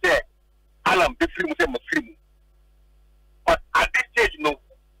likely say Alan be free mu say free but at this stage no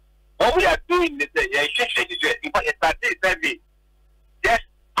what we are doing is that in fact it started just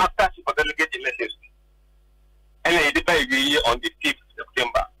after super delegate elections and it depends on the 5th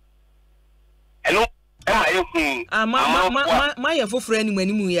September and no my for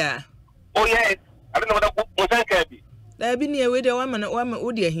any ya oh yes I don't know what that can be. There be near with the woman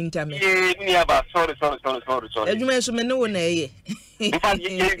would you hint at me? Yeah, sorry. You mentioned me no nay. In fact,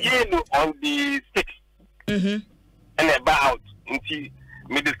 you on the 6th. And about until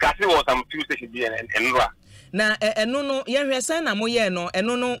me discussing was some few stations and ra. Na no, yeah, son, I'm no, and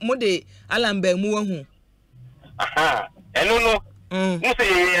no, Mode Alan Bermu. Aha, and no,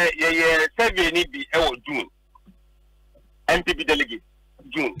 say, 7 need be June. MPP delegate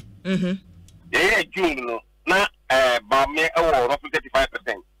June. Mm-hmm. June no. Na Bame roughly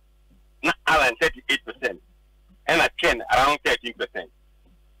 35%. Na Alan 38%. And Ken around 13%.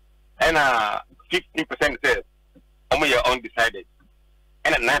 And 15% says only undecided.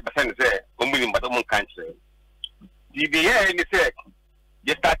 And 9% says only but cancer. The year in the said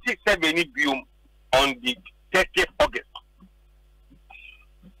the statistics have any boom on the 30th August.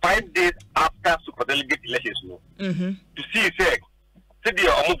 5 days after superdelegate elections, to see say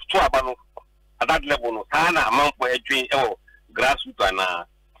the almost 2 abano at that level, no, Tana amount for a dream or grassroots and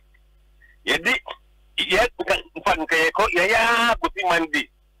yet, could be Monday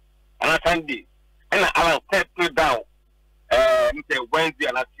and a Sunday, and I'll step down Wednesday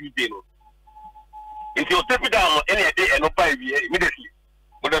and a Tuesday. If you step it down any day and no 5 years immediately,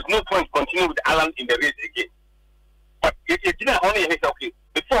 but there's no point continuing with Alan in the race again. But if you didn't only okay,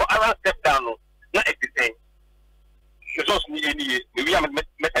 before Alan stepped down, not at the same. It's just me, we haven't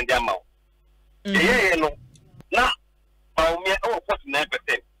met and down. Yeah, no. Now, over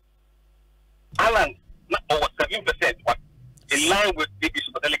 49%. Alan, not over 7%, but in line with the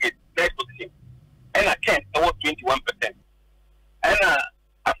delegate, third position. And I can't over 21%. And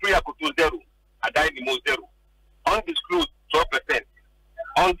Africa could do 0. I died the most 0. Undisclosed 12%.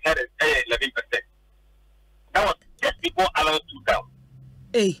 Unheaded 11%. That was just before Alan stood down.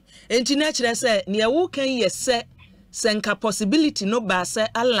 Hey, international say near who can you say senka possibility no ba say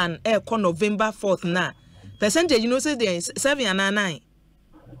Alan November 4th na percentage you know say there is 7 and 9.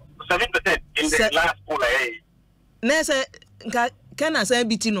 7% in the last poll. Na say can I say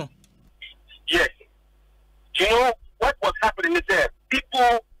bitino? Yes. You know what was happening is that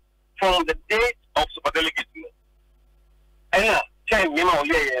people from the date of superdelegates, and 10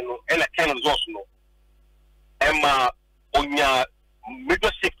 and 10 results, and on your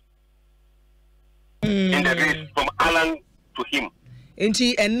major shift in the race from Alan to him.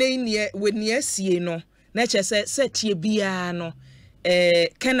 Enti enne when ye see no na che se set ye bia no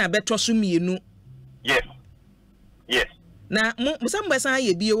kana beto so mienu. Yes. Yes. Na musamba san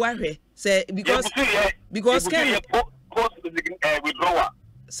ye bia wahwe say because can post withdrawal.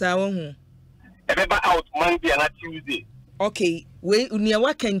 Sa wo Ebeba out Monday and Tuesday. Okay, we unia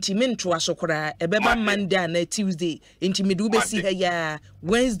wakanti mento asokora ebeba Monday and Tuesday enti medu be si ha ya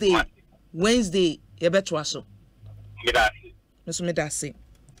Wednesday yebeto aso. Medase.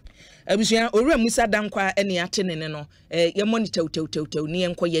 Abusia owura Musa dankwa ene atene ne no ye monitor ni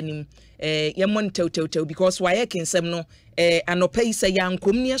enko yanim ye monitor because why kensem no anopa yi se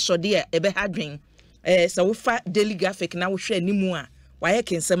yankom ne sode a ebe hadwen se wo fa daily graphic na wo hwe animu a why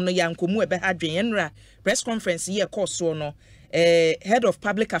kensem no yankomu ebe hadwen enra press conference ye course so no head of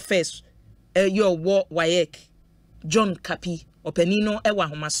public affairs your war Wayek John Kapi openino ewa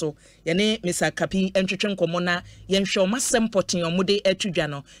homaso yene Mr. Kapi entwetwe nkomo na yenhwe omasempoti omude atudwa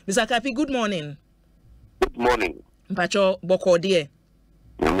no. Mr. Kapi, good morning. Good morning. Mpacho bokode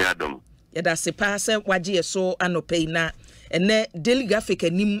Yiadom. Yada sepa se waje so anopei na ene daily graphic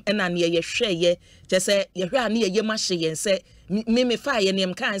anim ena ne ye hwe ye je se ye hwe ane ye mahye yen se me fa ye ne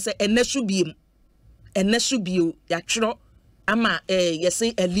mkan se ene su bio ya twro ama ye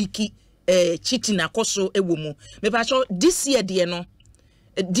se aliki cheating akoso ewomu me pacho this year de no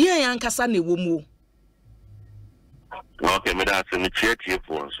dia yan kasa na ewomu. Okay, me that me check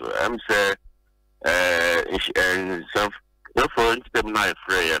for so I'm say some therefore instead na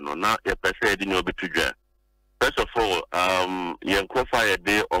free no na ye pese di no betudwa. First of all ye nkofire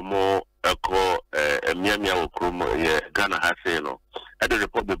dey omo eko emiamia okromo ye Ghana ha say no at the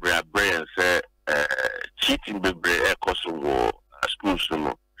report be brain say cheating be ekoso wo schools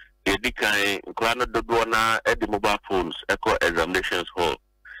no. Edikai Grana Dodona at the mobile phones, echo examinations hall.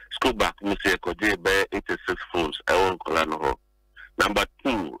 School back, Mr. Koje by 86 phones, I won't Colano hall. Number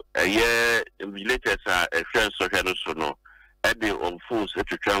 2, a year invigilators are a friend social no at the on phones at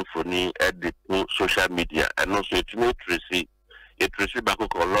the transfer at the social media and also it may tracy back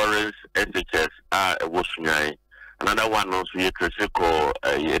Lawrence SHS are a Washington. Another one also a tracy called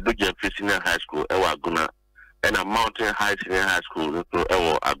a Dujan Senior High School, Ewaguna. And a Mountain High Senior High School,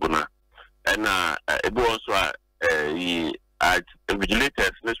 Ewo Aguna. And it also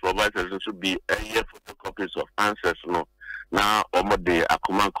invigilators, Miss Providers, should be a year photocopies of answers. No, now, the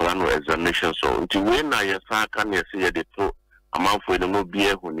Akuma Kolano examination. So, until when I can see the full amount for the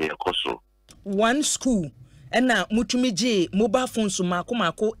mobile when you are one school, and now Mutumiji mobile phones to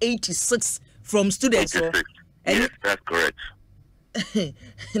Makomako 86 from students. 86. Yes, that's correct.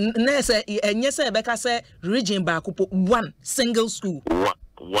 Nese yes Rebecca say region back one single school.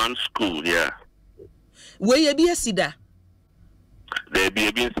 One school, yeah. Where you be a sida? There be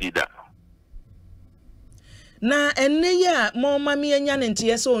a sida. na enne ya mo mami anya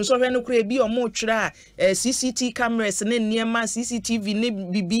ntie so nso hwe no kura bi o mo twira CCTV cameras ne niema CCTV ne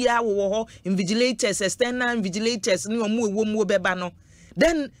bibia wo ho invigilators external invigilators ne omo ewo mu beba no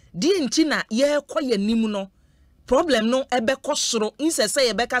then di nti na ye koye nim no problem no ebe kosoro insese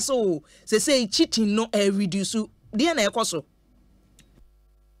ye beka so se cheating no reduce di na ekoso.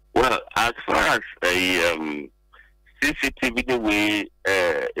 Well, as far as a CCTV the way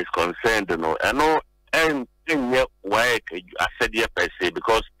is concerned, you know, I know and why I said yeah per se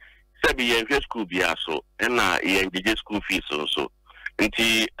because sabi yen school be so and yen school fees also.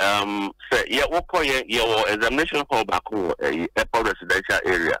 Nti say yeah woko your examination hall back home airport residential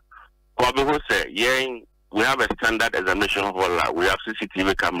area. Probably say yen we have a standard examination hall, we have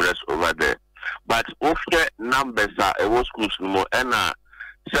CCTV cameras over there. But often numbers are schools no and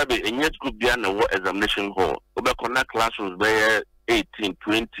sabi in your school be an examination hall. Over connect classrooms by 18,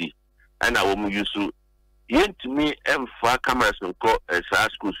 20 and I will use to yen to me for cameras and call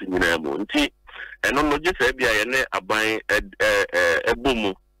schools in nti and no just be a buy a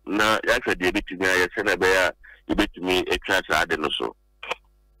boom na actually de betumi ayese be ya betumi a class adenoso.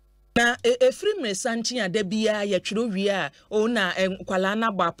 Na efri mesanchi adabia ya twiro wi a o na kwala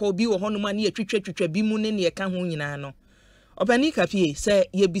na gbapo bi wo honoma na yetwetwetwa bi mu ne ne ka ho nyina no obani kapie se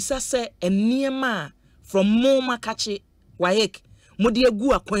ye bisa se eniema from mo makache wayek mode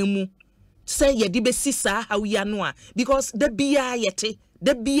agu akwan mu se ye de besi sa hawia no a because da bia yete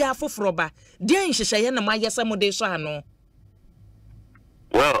da bia foforoba de nhyehyeye na mayese mode so ano.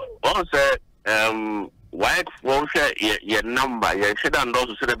 Well, also why for your number you should and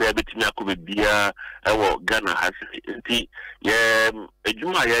also say be betimi akobe bia Ghana has nti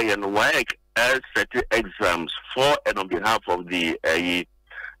ejuma ye no why set exams for and on behalf of the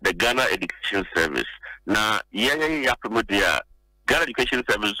Ghana Education Service. Now ya promote Ghana Education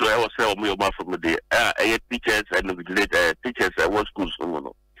Service so I was say omo from the teachers and teachers what schools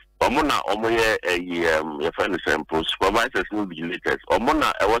no omona omo ye find sample supervisors no vigilators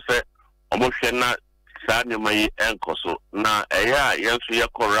omona I was say omo hwe na sa ne mai enkoso na yenso ye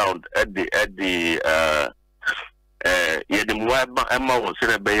go round at the ye dem wa emma wo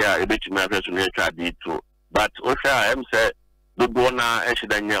se be ya e betimi afeso ne twa di to but osha am say do na e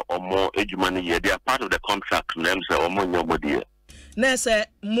shidanya omo ejuma ne ye they are part of the contract na am say omo nyobodi na say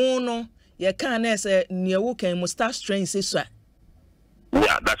mo no ye kan na say ne wo kan mo staff strength so.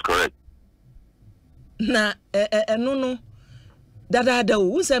 Yeah, that's correct. Na no dada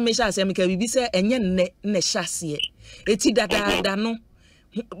wo se me sha se me ka bibi se enye ne hyase eti dada no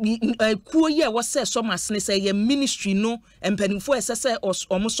kuo ye wo se so masene se ye ministry no empanimfo esese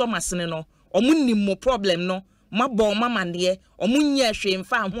omo so masene no omo nimmo problem no mabo mamande omo nya hwe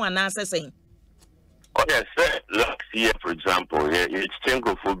mfa ho ana asesen. Oh yes, last year for example, it's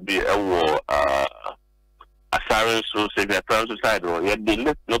xenophobia Asarin so severe society or the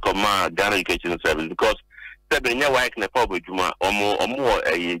list no command Ghana Education Service because Sebenya work in the public juma or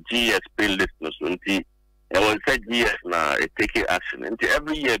a GS pay list no sunti I will say GS na take action until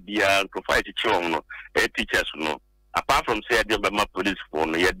every year be provide teachers no teachers no apart from say the Bama police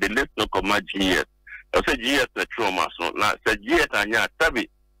phone yet the list no command GS I say GS na trauma so na say GS anya sabi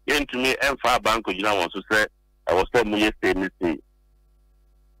into me and far bank jina want to say I was say muye say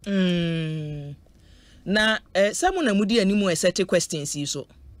na someone amudi animu set questions so.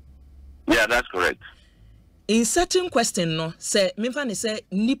 Yeah, that's correct. In certain question no say memfa ne say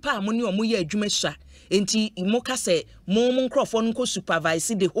nipa mo ne omo ye adwuma sha enti mo ka say mo nkrofo nko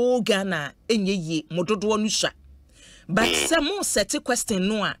supervise the whole Ghana enye ye mododo no sha but say mo set question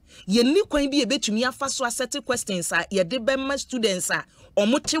no a ye ni kwan bi e betumi afa so set questions a ye de be ma students a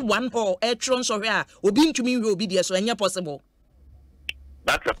omo te one hall e tron so hwe a obi ntumi hwe obi de so enye possible.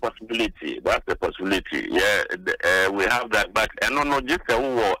 That's a possibility. That's a possibility. Yeah, we have that. But no, just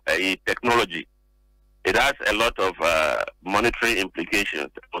a technology. It has a lot of monetary implications.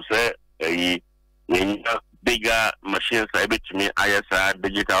 Also, bigger machines are able to mean ISR,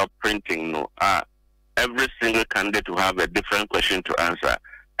 digital printing. No, every single candidate will have a different question to answer,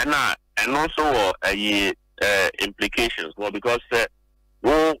 and also implications. Well, because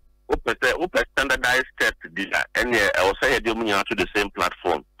standardized test and I will say they move to the same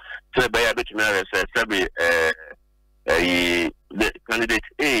platform. So by a bit the candidate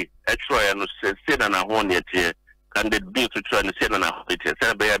A actually and say na hon yet candidate B to try and say na hon yet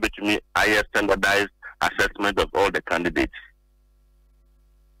say by a bit me higher standardized assessment of all the candidates.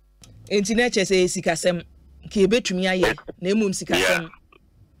 Internet say sikasem ke betumi aye na emum sikasem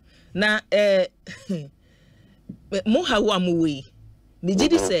na mo hawo amuwe me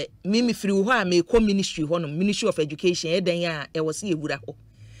gidi say me free ho a me ministry ho no Ministry of Education eden a e wo se ewura ho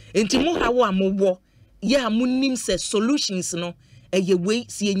enti mo hawo amowo ya munim se solutions no eye we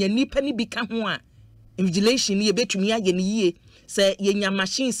si enya nipa ni bi ka ho a invigilation ni ebetumi aye ne yie se yenya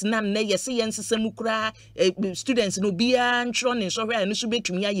machines na na ye se yensesem kura students no bia ntro ne so hwe no so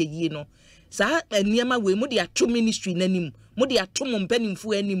betumi aye yie no sa niema we mu de ato ministry nanim mu de ato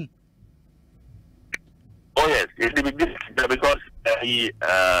mpanimfu anim. Oh yes, it will be because the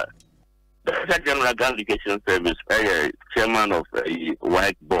General Gun Education Service, chairman of a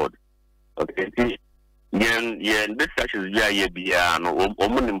white board. Okay, yen this session is yeah no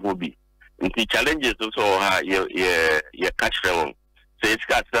omunim the challenges also your catch them. So it's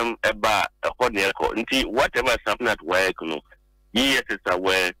got some about a whatever is happening at work, you know. Yes, it's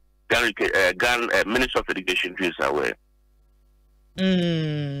aware. Gun Minister of Education is aware.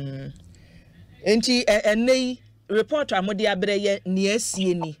 Enti enei report amodi abreye ni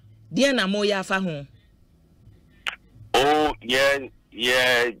asie ni de na mo ya fa ho. Oh yeah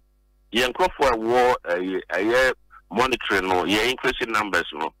crofo war monitoring no increasing numbers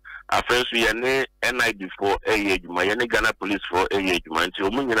no afenso ye ne NID4 adwuma ye ne Ghana police for adwuma nti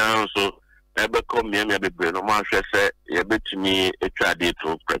omu nyina nso ebe kom me bebre no ma hwe se ye betumi etwa de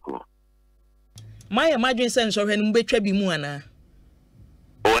to preko my imagine sense of when betwa bi mu ana.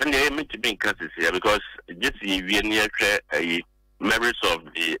 Oh, and they meant to be in cases here because just the near merits of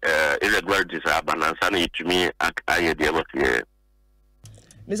the irregularities are balancing to me. I dear what here.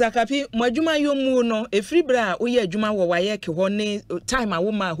 Mr. Kapi, Majuma Yomu no, a free bra, we are Juma wa Wayek, one time a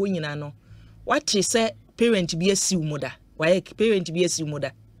woman who you know. What she said, parent be a seal mother. Wayek, parent be a seal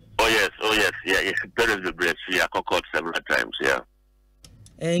mother. Oh, yes, yeah, parents the breast, yeah, caught several times, yeah.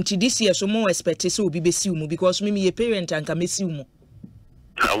 And this year, so more expect so be seal because me a parent and come seal.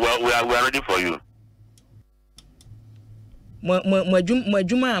 Well, we are ready for you.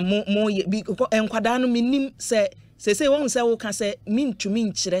 Majuma mo enkwada no minim se won se wo ka se mintumi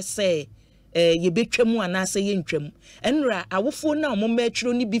nkyere se ye betwam ana se ye ntwam enra awofo na mo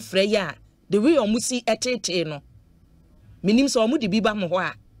matwiro ni bi frɛ ya the way omusi etete no minim se omu de bi ba mo ho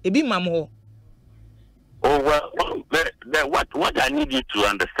a ebi ma mo ho. Oh well, what I need you to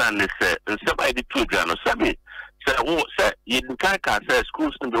understand is somebody the program no sabi. Say you can't say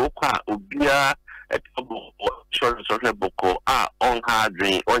schools in the Okwa Ubia at social boko on hard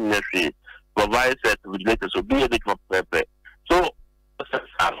drink on your feet provide set regulators will be a bit of paper. So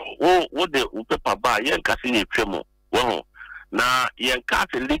what the paper by young Cassini Tremo. Well now young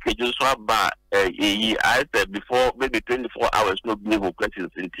Cassie leakage just about I said before maybe 24 hours no believe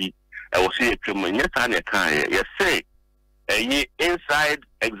questions in tea. I will see a tremo. Yes, I can yes say inside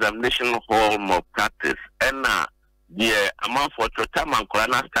examination hall more practice and the amount for time and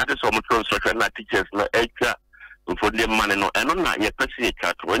corona started some social teachers no extra for the money no and on your person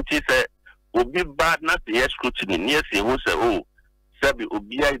chat when she said will be bad not the scrutiny yes who say oh sabi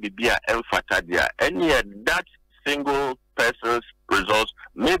ubia bibia emphatadia and yet that single person's results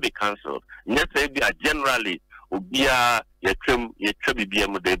may be cancelled yes say be generally ubia your bibia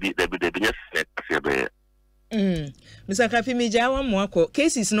mo debi yes Mr. Kafi Mijawa Mwako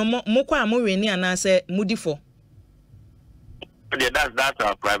cases no mo kwa mo weni anase mudifo. Yeah, that's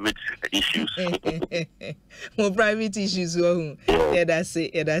our private issues. More private issues. Yeah, that's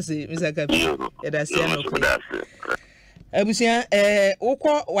it. Mr. Kapi. Yeah, that's it. Abusia,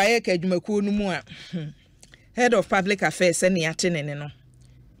 Oko Wayeke Jumaku Numua, Head of Public Affairs, any attending,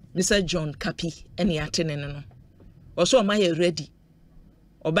 Mr. John Kapi, any attending. Also, my ready.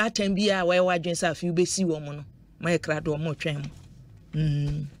 Oba tembia where wagins a few besi woman, my crado more tram.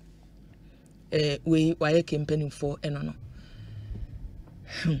 We Wayeke penny for enono.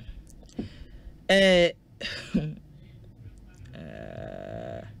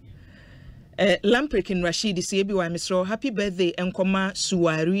 Lamprekin Rashid Sebi wa Mr. Happy birthday enkoma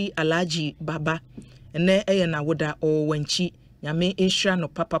Suwari Alaji Baba ene na woda o wanchi nyame insura no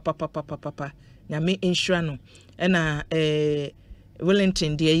papa nyame insura no ena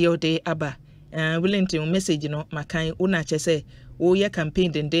Wellington de yode aba Wellington message no makan una chese wo ye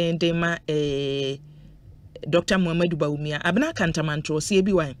campaign den ma Dr. Muhammadu Bawumia abna kantamanto se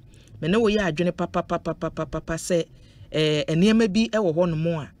bi wan me ne wo ye adwene papa se enema bi e wo ho no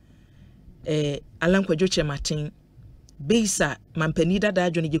mo a alankwadwo chematen beisa mampani dada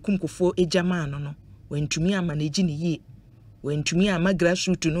adwene jekumkofo ejama no wantumi ama na egi ne yie wantumi ama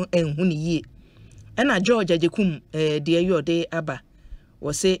grassroots no enhu ne yie ena George ajekum de yode aba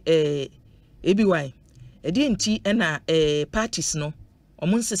wo se ebi wan edi nti ena parties no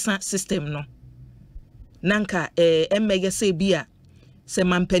omunsesa system no nanka emege se bia se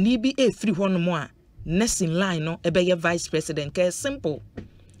mampani bi free ho no mo a next in line no ebeye vice president ke simple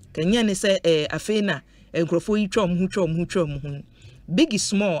kanya ne se afena enkrofo yi twom hu big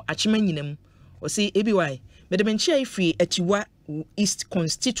small achima nyinam o si ebi mede menchia ifi Atiwa East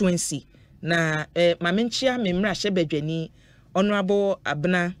constituency na ma menchia memra hyebadwani honorable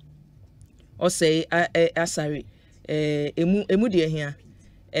Abna Osei Asare emu de hia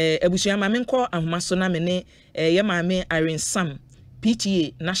abusua ma menko ahoma so na me ne ye maame Arensam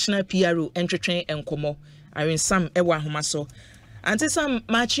PTA National PRO entwetwen enkomo Arensam ewa ahoma so Antisam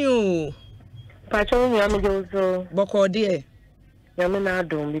machi o Pacho mi amjozo boko de yame na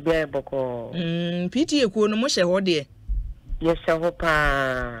adom bibia boko PTA ku no mo hye ho de ye hye ho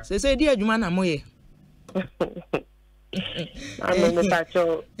pa se di adwuma na mo ye ano me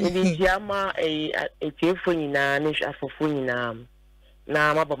pacho ndi jama etiefo nyina ne afofo nyina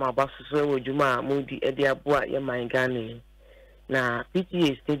na mabama so wo dwuma mo di ede aboa ye man Ghana na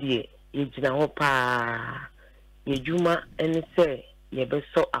PTA study ye gina ho pa ye dwuma ene se ye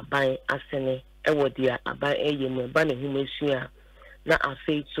beso aban asene ewo dia aban eye mo ba ne humasua na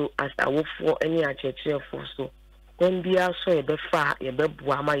afei so asawofo ene achechefo so kon bia so ye befa ye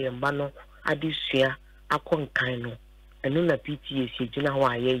beboa ma ye mba no adesua akonkan no eno na PTA se gina ho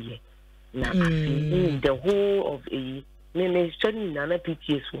ayeye na afei the whole of a me study na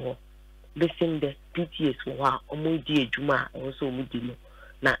PTA so listen the PTA so omo di adwuma also omo di no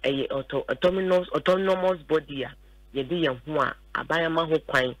na eye autonomous body a ye di ye ho a abayama ho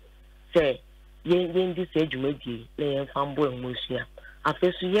kwan say ye ndi se adwuma di na ye fambo emosia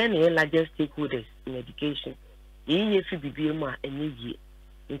afesu ye na largest stakeholders in education ye fi bibie mu a enye ye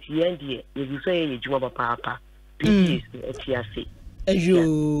nti ye ndi ye bi so ye adwuma papa PTA etiase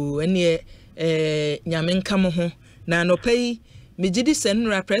ejo ene nyame nka mo ho na nopai megidi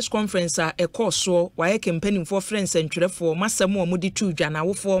senra press conference a ekoso waye campaigning for friends entwerefo masam o mudi tu dwa na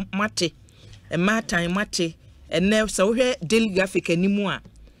wofo mate matan mate ene se wo hwe daily graphic animu a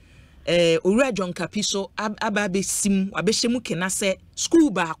owura John Kapiso aba besim abehemu kenase school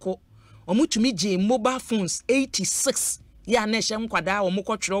baako omutumi je mobile phones 86 ya na hye nkwada o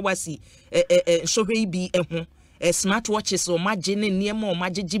mokotwere wasi sohwe ibi eho smartwatches o maje ne niam o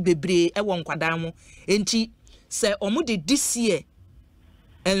majeji bebre ewo nkwada ho enti se omude this year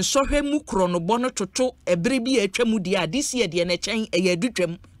ensohwe mu kronobo no toto ebre bi atwamu di a this year de na chen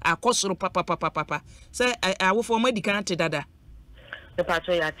eyadutwam akosoro papa se awofo medical dada the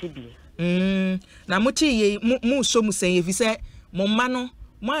pacho ya tibi na muti ye mu so mu sen ye fi se mo ma no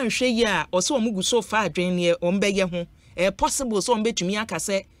mo anhwe ye a o se omugu so fa adwen ne o mbeye ho possible so mbetumi aka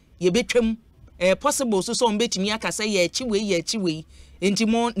se ye betwam possible so mbetumi aka se ye achiwe enti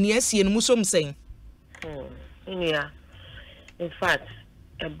mo ne asie no mu so mu sen yeah in fact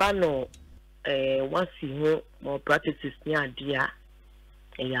ebano wasi ho more practices ni adia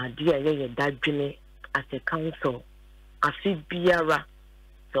ye dadwene as a council afi biara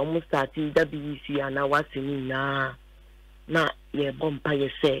so mo start WC ana wasi ni na ye bompa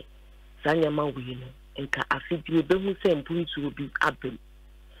ye say sanyama wi no nka afi bi be hu se mpuntu obi abem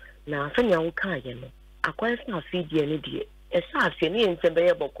na afanya wo kan ye no akwan sa afi die ne die e sa afi ne nse be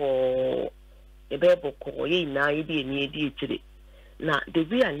ye boko ebe boko ye na ye die ni die tire na de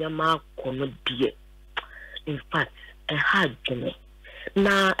bi anyama kono die in fact e ha dwene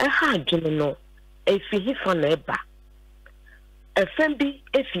na e ha dwene no e fi hifa na eba efembi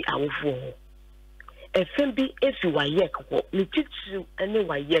efi awofo ho efembi efi wayek ho ni titru ene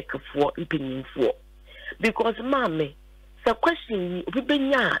wayek fo mpanyinfo because mame the question obi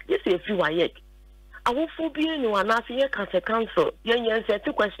benya yes efi wayek awofo bi enu ana se ye council ye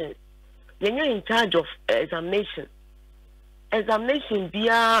set questions you're in charge of examination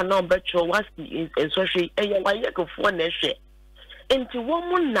bia na betro was the social e wa ye ko fo na hwe enti wo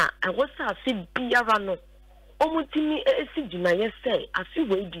mu na wo sa afi biara no omutimi esi gina ye say afi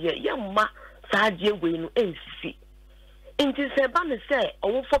we die ye mma saadie we no ensisi enti se ba me say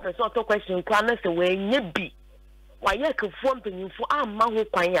owo fo person to question kwa na se we nye bi wa ye ko fo mpanyinfo amma ho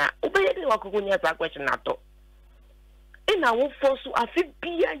kwan a obeye de wakokonya za question ato ina wo fosu afi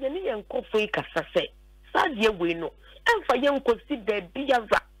bia ye ne yenkofo ikasa se saadie we no emfa yenkosi de bia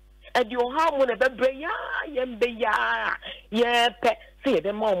ra e di o ha mo ne bebre ya ye mbe ya ye pe se ye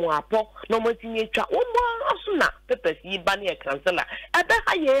be mo apo no mo tinye twa wo mo aso na pepes yi ba ne kansela e be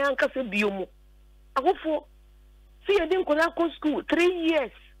ha ye ankasa bio mu agofo se ye din kola ko school 3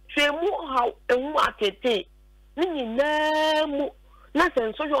 years se mu ha enwu atete ni nyina mu na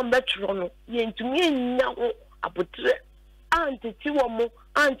senso yo mbetro no ye ntumi enya ho apotre antiti wo mo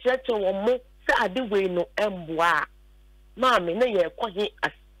ancheche wo mo se ade we no emboa maame na ye kohi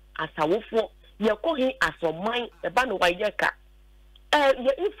asawofo ye kohi asoman e ba no wayeka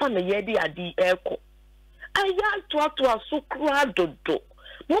ye ifa na ye di adi eko aya to asukra dodo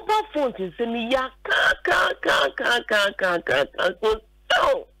mobile phones se mi ya ka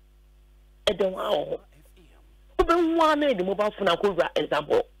so e de wa obe wa na the mobile phone akora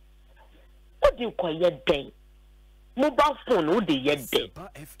example what do you call your den mobile phone wo de ye den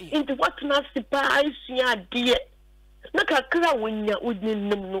into what na sipa isia de na kakra wonya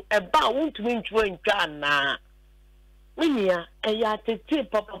wodinnim no eba wontumi ntwo ntwa na minia eya tete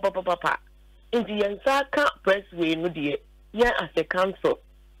papa into yensa ka press we no de ye as a council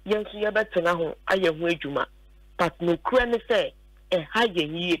yenso ye betena ho aye ho adwuma but no kura ne say ha ye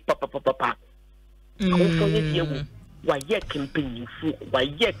yi papa wo ye de wo wa ye campaign fu wa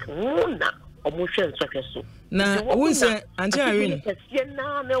ye kuna omo hwe nsɔhwɛ so na wo se ante awin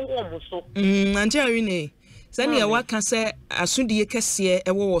na me wo mo so ante awin sani ya waka se asudie kese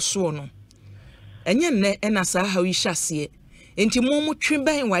ewo wo so no enye nne na sa ha wi hyase enti mo twe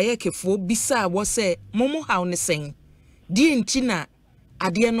ban wa ye kefo bisa wo se mo haw ne sen die nti na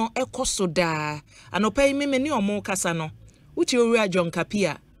ade no ekoso daa anopai me ne omo kasa no uti owi ajon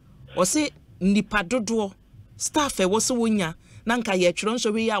kapia o se nipa dodo staff e wo se wonya na nka ye tworo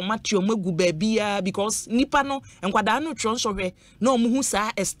nso we ya matio magu baabia because nipa no enkwada no tworo nso we na omuhu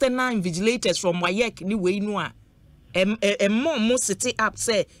saa external invigilators from wayek ni we no a mo city up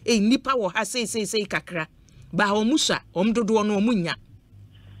say nipa wo ha say kakra ba omusa omdodo no omunya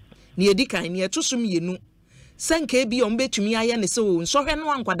ne edikan ne etosum yenu sanka bi ombetumi aya ne se o nso hwe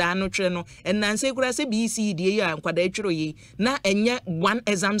no ankwada no twere no enanse kura se BC die ya ankwada twero yi na enye one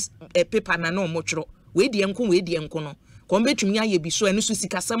exams paper na no mo twero we die nko no kombetumi aye bi so enu so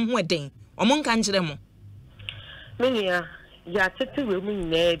sikasam ho eden omo nka nkire mo menia ya tete we mu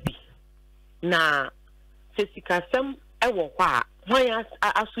nyina bi na se sikasam ewo kwa hwan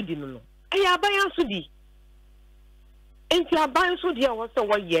asudi no eya aban asudi enti aban asudi a wo se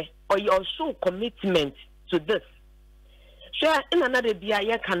wo ye or your show commitment to this share in another bia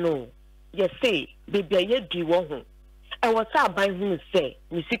ye kanu ye say baby ye di wo ho e wo sa aban hu se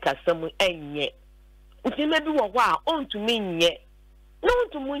ni sikasam enye nti mebi wo wa ontumi nye na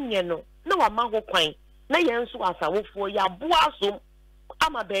ontumi nye no na wa ma ho kwan na yenso asawofo ya boa so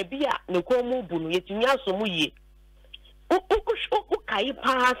ama baby a ne komu bu no yetumi asomu ye u kai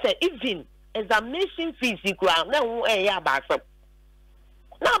pa se even examination fees ikura na hu ya ba so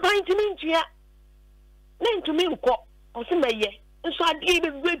na ba ntumi ntua na ntumi nko osimeye nso ade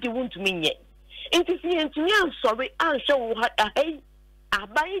be grade wontumi nye nti si ntumi ansori anhwe wo hai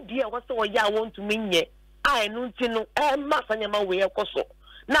aban die wo se wo ya wontumi nye ai no ntino ma sanyama we ekoso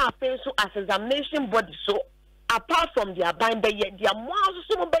na afen so as examination body so apart from the aban be ye dia mo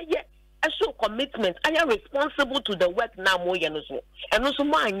so be ye show commitment I am responsible to the work na mo ye no so eno so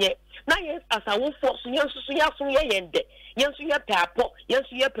mo anye na yes as a wo force yenso ye yende yenso ye papo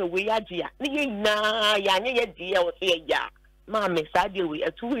yenso ye pe we agia na ye na ya anye ye die wo se ye ya ma me sade we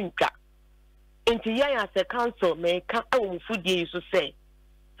atu nka enti ye as a council me ka awu fudie so say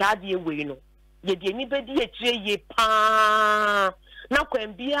sade we no ye die ni be die tire ye pa na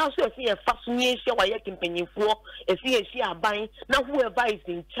kwan bia so esi e fasunye hye wa ye kempanyimfo esi ehye aban na whoever is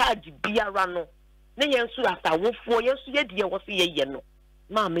in charge biara no na yenso asawofo yenso ye die wo se ye no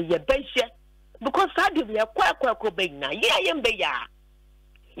ma me ye behye because sade we kwa be na ye mbe ya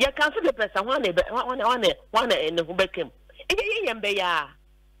ye kan so the person wana ene ho bekem ye mbe ya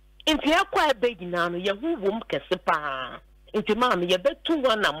nti akwa be gina no ye hu wom kese pa nti ma me ye betu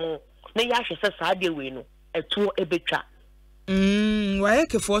wana mo na ya hwe se sade we no etuo ebetwa waye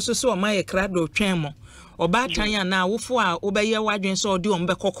kefo so ma ye krado twen mo oba tan ya na wofo a obeye wadwen so odi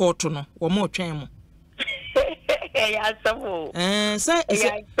ombe kokoto no wo mo twen mo ya sabo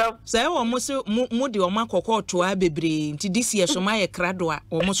say wo mo so mo de o ma kokoto a bebre nti this year so ma ye krado a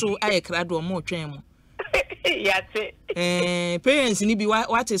wo mo so aye krado o mo twen mo ya te parents ni bi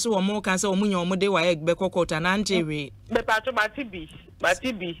what is wo mo kan say wo munya wo de waye be kokoto na ntewe be pato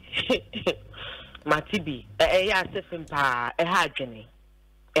Matibi, ya sefin pa ha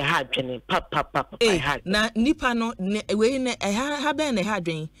adwene papa na nipa no we ne ha ben ne ha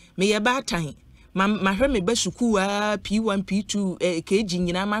adwen me ye ba tan ma hwe me ba suku a P1 P2 KG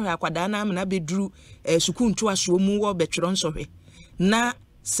nyina ma hwe akwada na amna beduru suku ntu aso mu wo betwero nsohwe na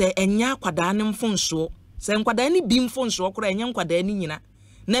se enya akwada ne mfonso se nkwada ne bi mfonso kora enya nkwada ne nyina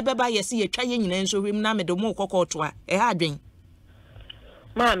na beba yesi ye twa ye nyina nsohwe na me de mo kokoto a ha adwen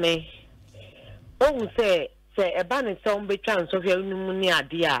mame oh say a banner sound be chance of your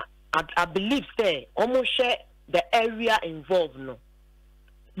idea. I believe say almost share the area involved no.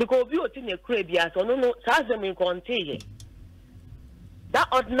 Because we are in a crabia, so no, Sazam in Conte. That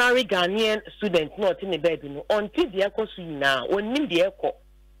ordinary Ghanaian student not in a bed no until the echo see now, or nim the echo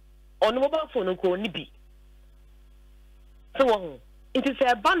on mobile phone ko nibi. So it is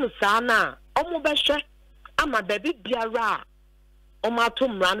a banner sana, almost share. I'm a baby biara. Omato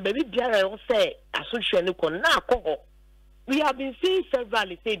mran baby biara say asoswe ne ko na akọ. We have been seeing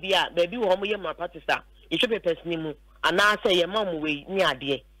several say dia baby wo mo ye malpractice you should be person mu ana say ye mam we ni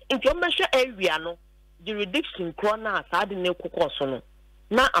ade. Nti o mehwe area no jurisdiction kro na asade ne kokọ so no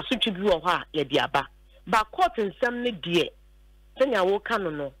na asotwe bi wo ha ye dia ba. Ba court nsem ne die. Senya wo ka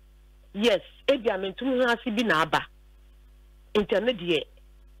no. Yes, ebi amentum hu ase bi na aba. Internet die.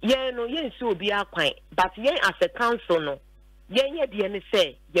 Ye no ye nsi obi akwan, but ye as a council no, ye die ne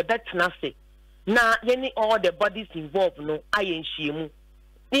say ye betena se. Na ye ni all the bodies involved no aye nhyiemu.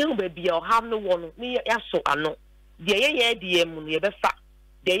 Ni hu ba bia o have no one ni ya so ano. De ye die mu no ye befa.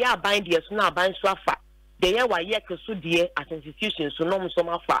 De ye aban de so na aban so afa. De ye wa ye keso de as institutions so no so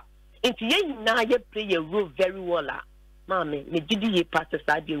mafa. Inti ye nyina ye play a role very well a. Mama me gidi ye practice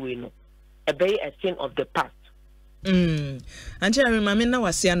ade we no. A thing of the past. Anjira mama na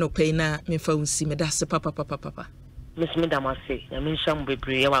wase anopai na me fa unsi me da se papa. Miss Madam say, I mean some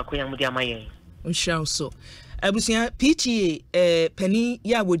bebre wa ko yam dia mayen. Unshaw so. Abusia PTA pani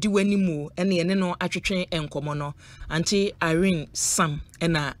ya wodi wanimu ene ne no atwetwe enkomo no anti Irene Sam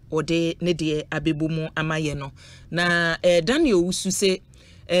ena ode ne de abebumu amaye no na Daniel Usu se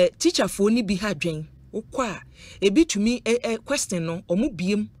teacher fo ni bi ha dwen okwa ebi tumi question no omu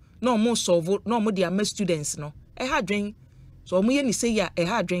biem na omu solve na omu de ama students no ha dwen so omu ye ni say ya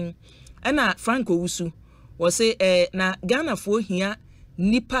ha dwen ena Franco Usu wo say na Ghana fo hia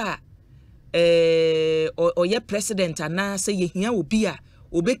nipa or your president and now say ye here will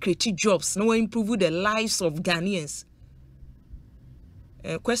be create jobs no improve the lives of Ghanaians.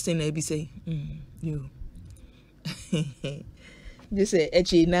 Question be say you just say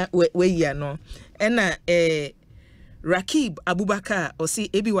echi na we ya no and Rakib Abubakar or see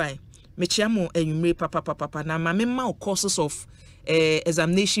ABY mechiamo enumere papa na mamema courses of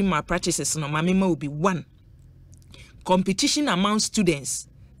examination malpractices no mamema will be 1 competition among students.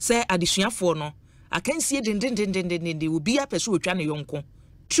 Say addition for no, I can see it they will be a person with China Yonko.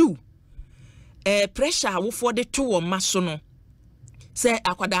 2. Pressure for the 2 or masono. Say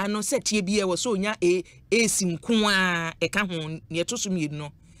Aquadano said TBA was so nya simkwa kahon near to sumi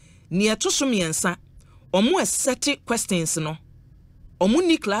no. Near to sumi answer. Or more set questions no. Or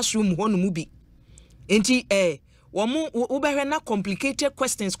muni classroom one mubi. Enti or more over na complicated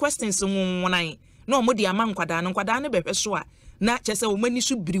questions one eye. No more the amount kwadano bepeswa. Na chese o mani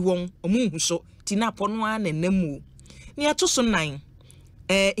su biri won omu so tina pono a na namu ni atoso 9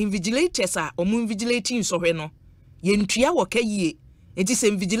 invigilators a omu invigilating so hwe no ye ntua wo kayie enti se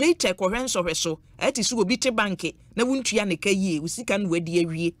invigilator ko hwe so hwe so ati su obi te banke na wuntua ne kayie usika no wadi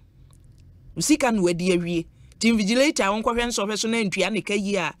awie ti invigilator won ko hwe so hwe so na ntua ne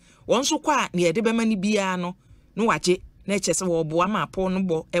kayie a won so kwa ne ye de bema ni bia no no waje na chese wo bo ama po no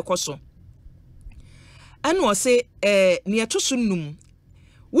bo ekoso. Anu ose ne atoso num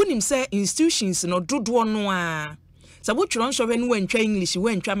wonim say institutions no dodo no a sabo twron so hwe no wantwa English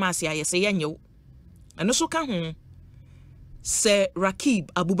wantwa mass ya yese yenyew eno so ka ho se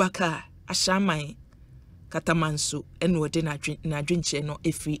Rakib Abubakar ashaman katamanso eno ode na dwenche no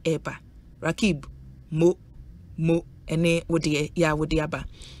efri eba Rakib mo ene wode ya wode aba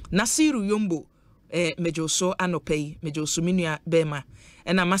Nasiru Yombo mejoso anopai mejoso minua bema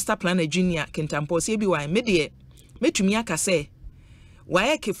ena master planner junior kentampo se bi wa medie metumi aka se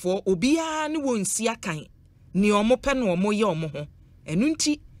waye kefo obia ne wonsi akan ni omo pe no omo ye omo ho enu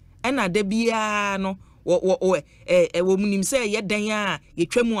nti ena da bia no wo munim se ye dan a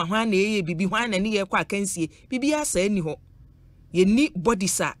yetwamu ahwa na eye bibi hwa na ne ye kwa kansie bibia sa ani ho ye ni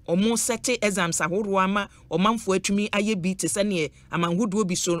bodisa omo sete exams ahoro ama omanfo atumi aye bi te se ne amanhodo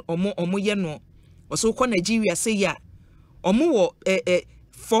bi so omo ye no oso ko Nigeria say ya omo wo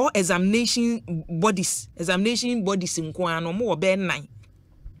 4 examination bodies nko an omo wo be 9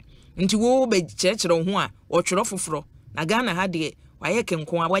 nti wo be chechero ho a otwero foforo na Ghana ha de waye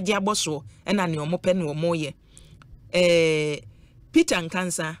kenko a waje aboso na ne omo pe ne omo ye Peter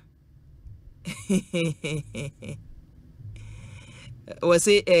Nkansa was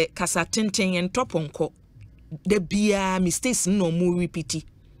kasa tenten en toponko de bia mistakes no mo repeat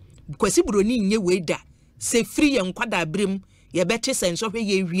kwasi buroni nye weda se free ye nkwada brem ye bete sense of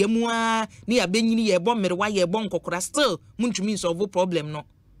ye wiemu a ni abenyini ye bo mere wa ye bo nkokora still muntumi solve problem no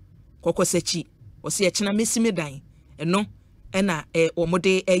kokosachi osi e chena mesime dan eno ena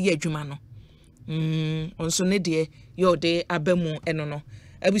omode ye adwuma no onso ne de ye ode abamu eno no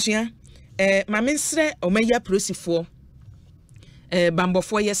abusua ma mensre omaya prosifo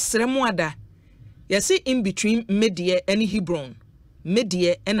bambofo ye sremu ada ye see in between medie and Hebron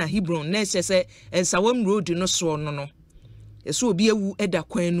medie ena Hebron na se ensawam road no so no yeso obi awu eda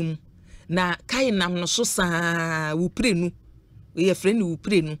kwan num na kai nam no so saa wo prenu we ye friend wu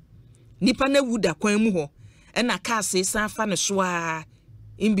pre no nipa na wu da kwan mu ho e na car se san fa ne so a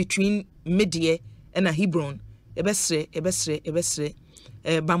in between Medie and a Hebron ebesre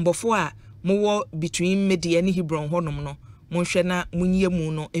bambofo a mo between Medie and Hebron honom no mo hwe na munye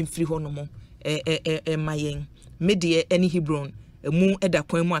mu no emfiri honom mayen Medie and Hebron mu eda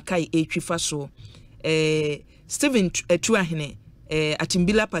kwan mu akai etwifa so Steven Tuahene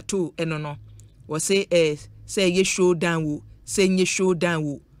Atimbila Pato eno we say ye showdown wo say ye showdown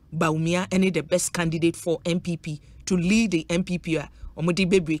wo Baumia any the best candidate for MPP to lead the MPP omodi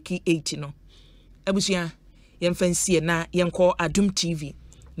bebreki 80 no abusia yemfansie na yenko Adum TV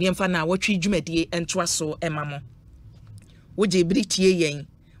ne yemfa na watwi dwumadie entoa so emamo woje britie yen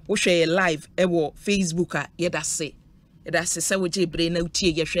wo hwe live ewo Facebook a yedase se woje bre na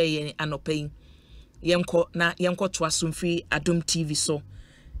utie ye hwe yen anopai yenko toa so mfi Adum TV so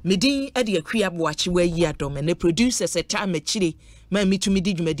medin ade Akua Boakyewaa Yiadom ne producer se time chire ma mitumi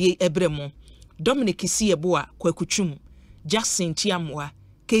di dwumadie ebremo Dominic Sieboa Kwakutum Jackson Tiamwa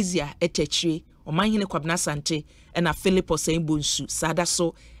Kezia Etechire Omahine Kwabna Sante ena Philip Osenbonsu sada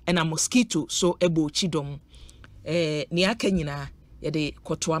so ena Mosquito so ebo Chidom ni aka nyina yede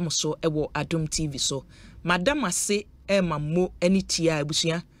kotoa mo so ewo Adum TV so madam ase mammo eni tia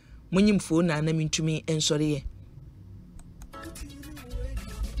abusua monyimfo na na mintumi ensore ye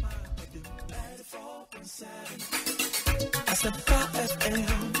Asempa FM,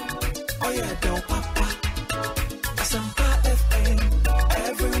 oh yeah, don't papa. Asempa FM,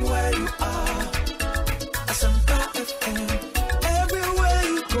 everywhere you are. Asempa FM, everywhere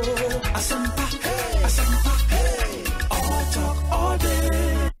you go. Asempa, hey, all talk all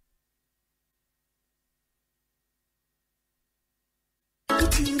day.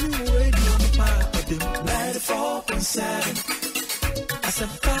 Radio 94.7.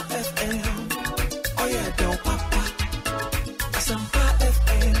 Asempa FM, oh yeah, don't papa. Asempa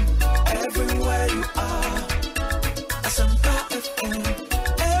FM, everywhere you are. Asempa FM,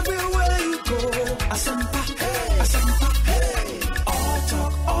 everywhere you go. Asempa, hey, all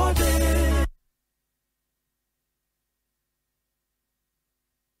talk all day.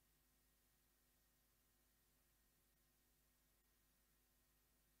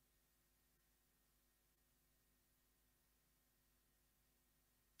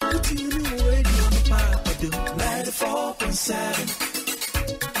 Radio 94.7.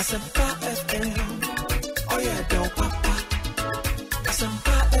 Asempa FM, oh yeah, don't papa.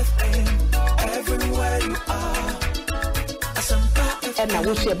 Asempa FM, everywhere you are. Asempa FM, and now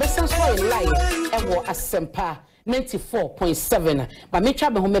we share best soil live ever Asempa 94.7. But me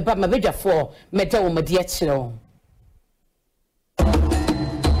trouble home, but my video for me, my dear children.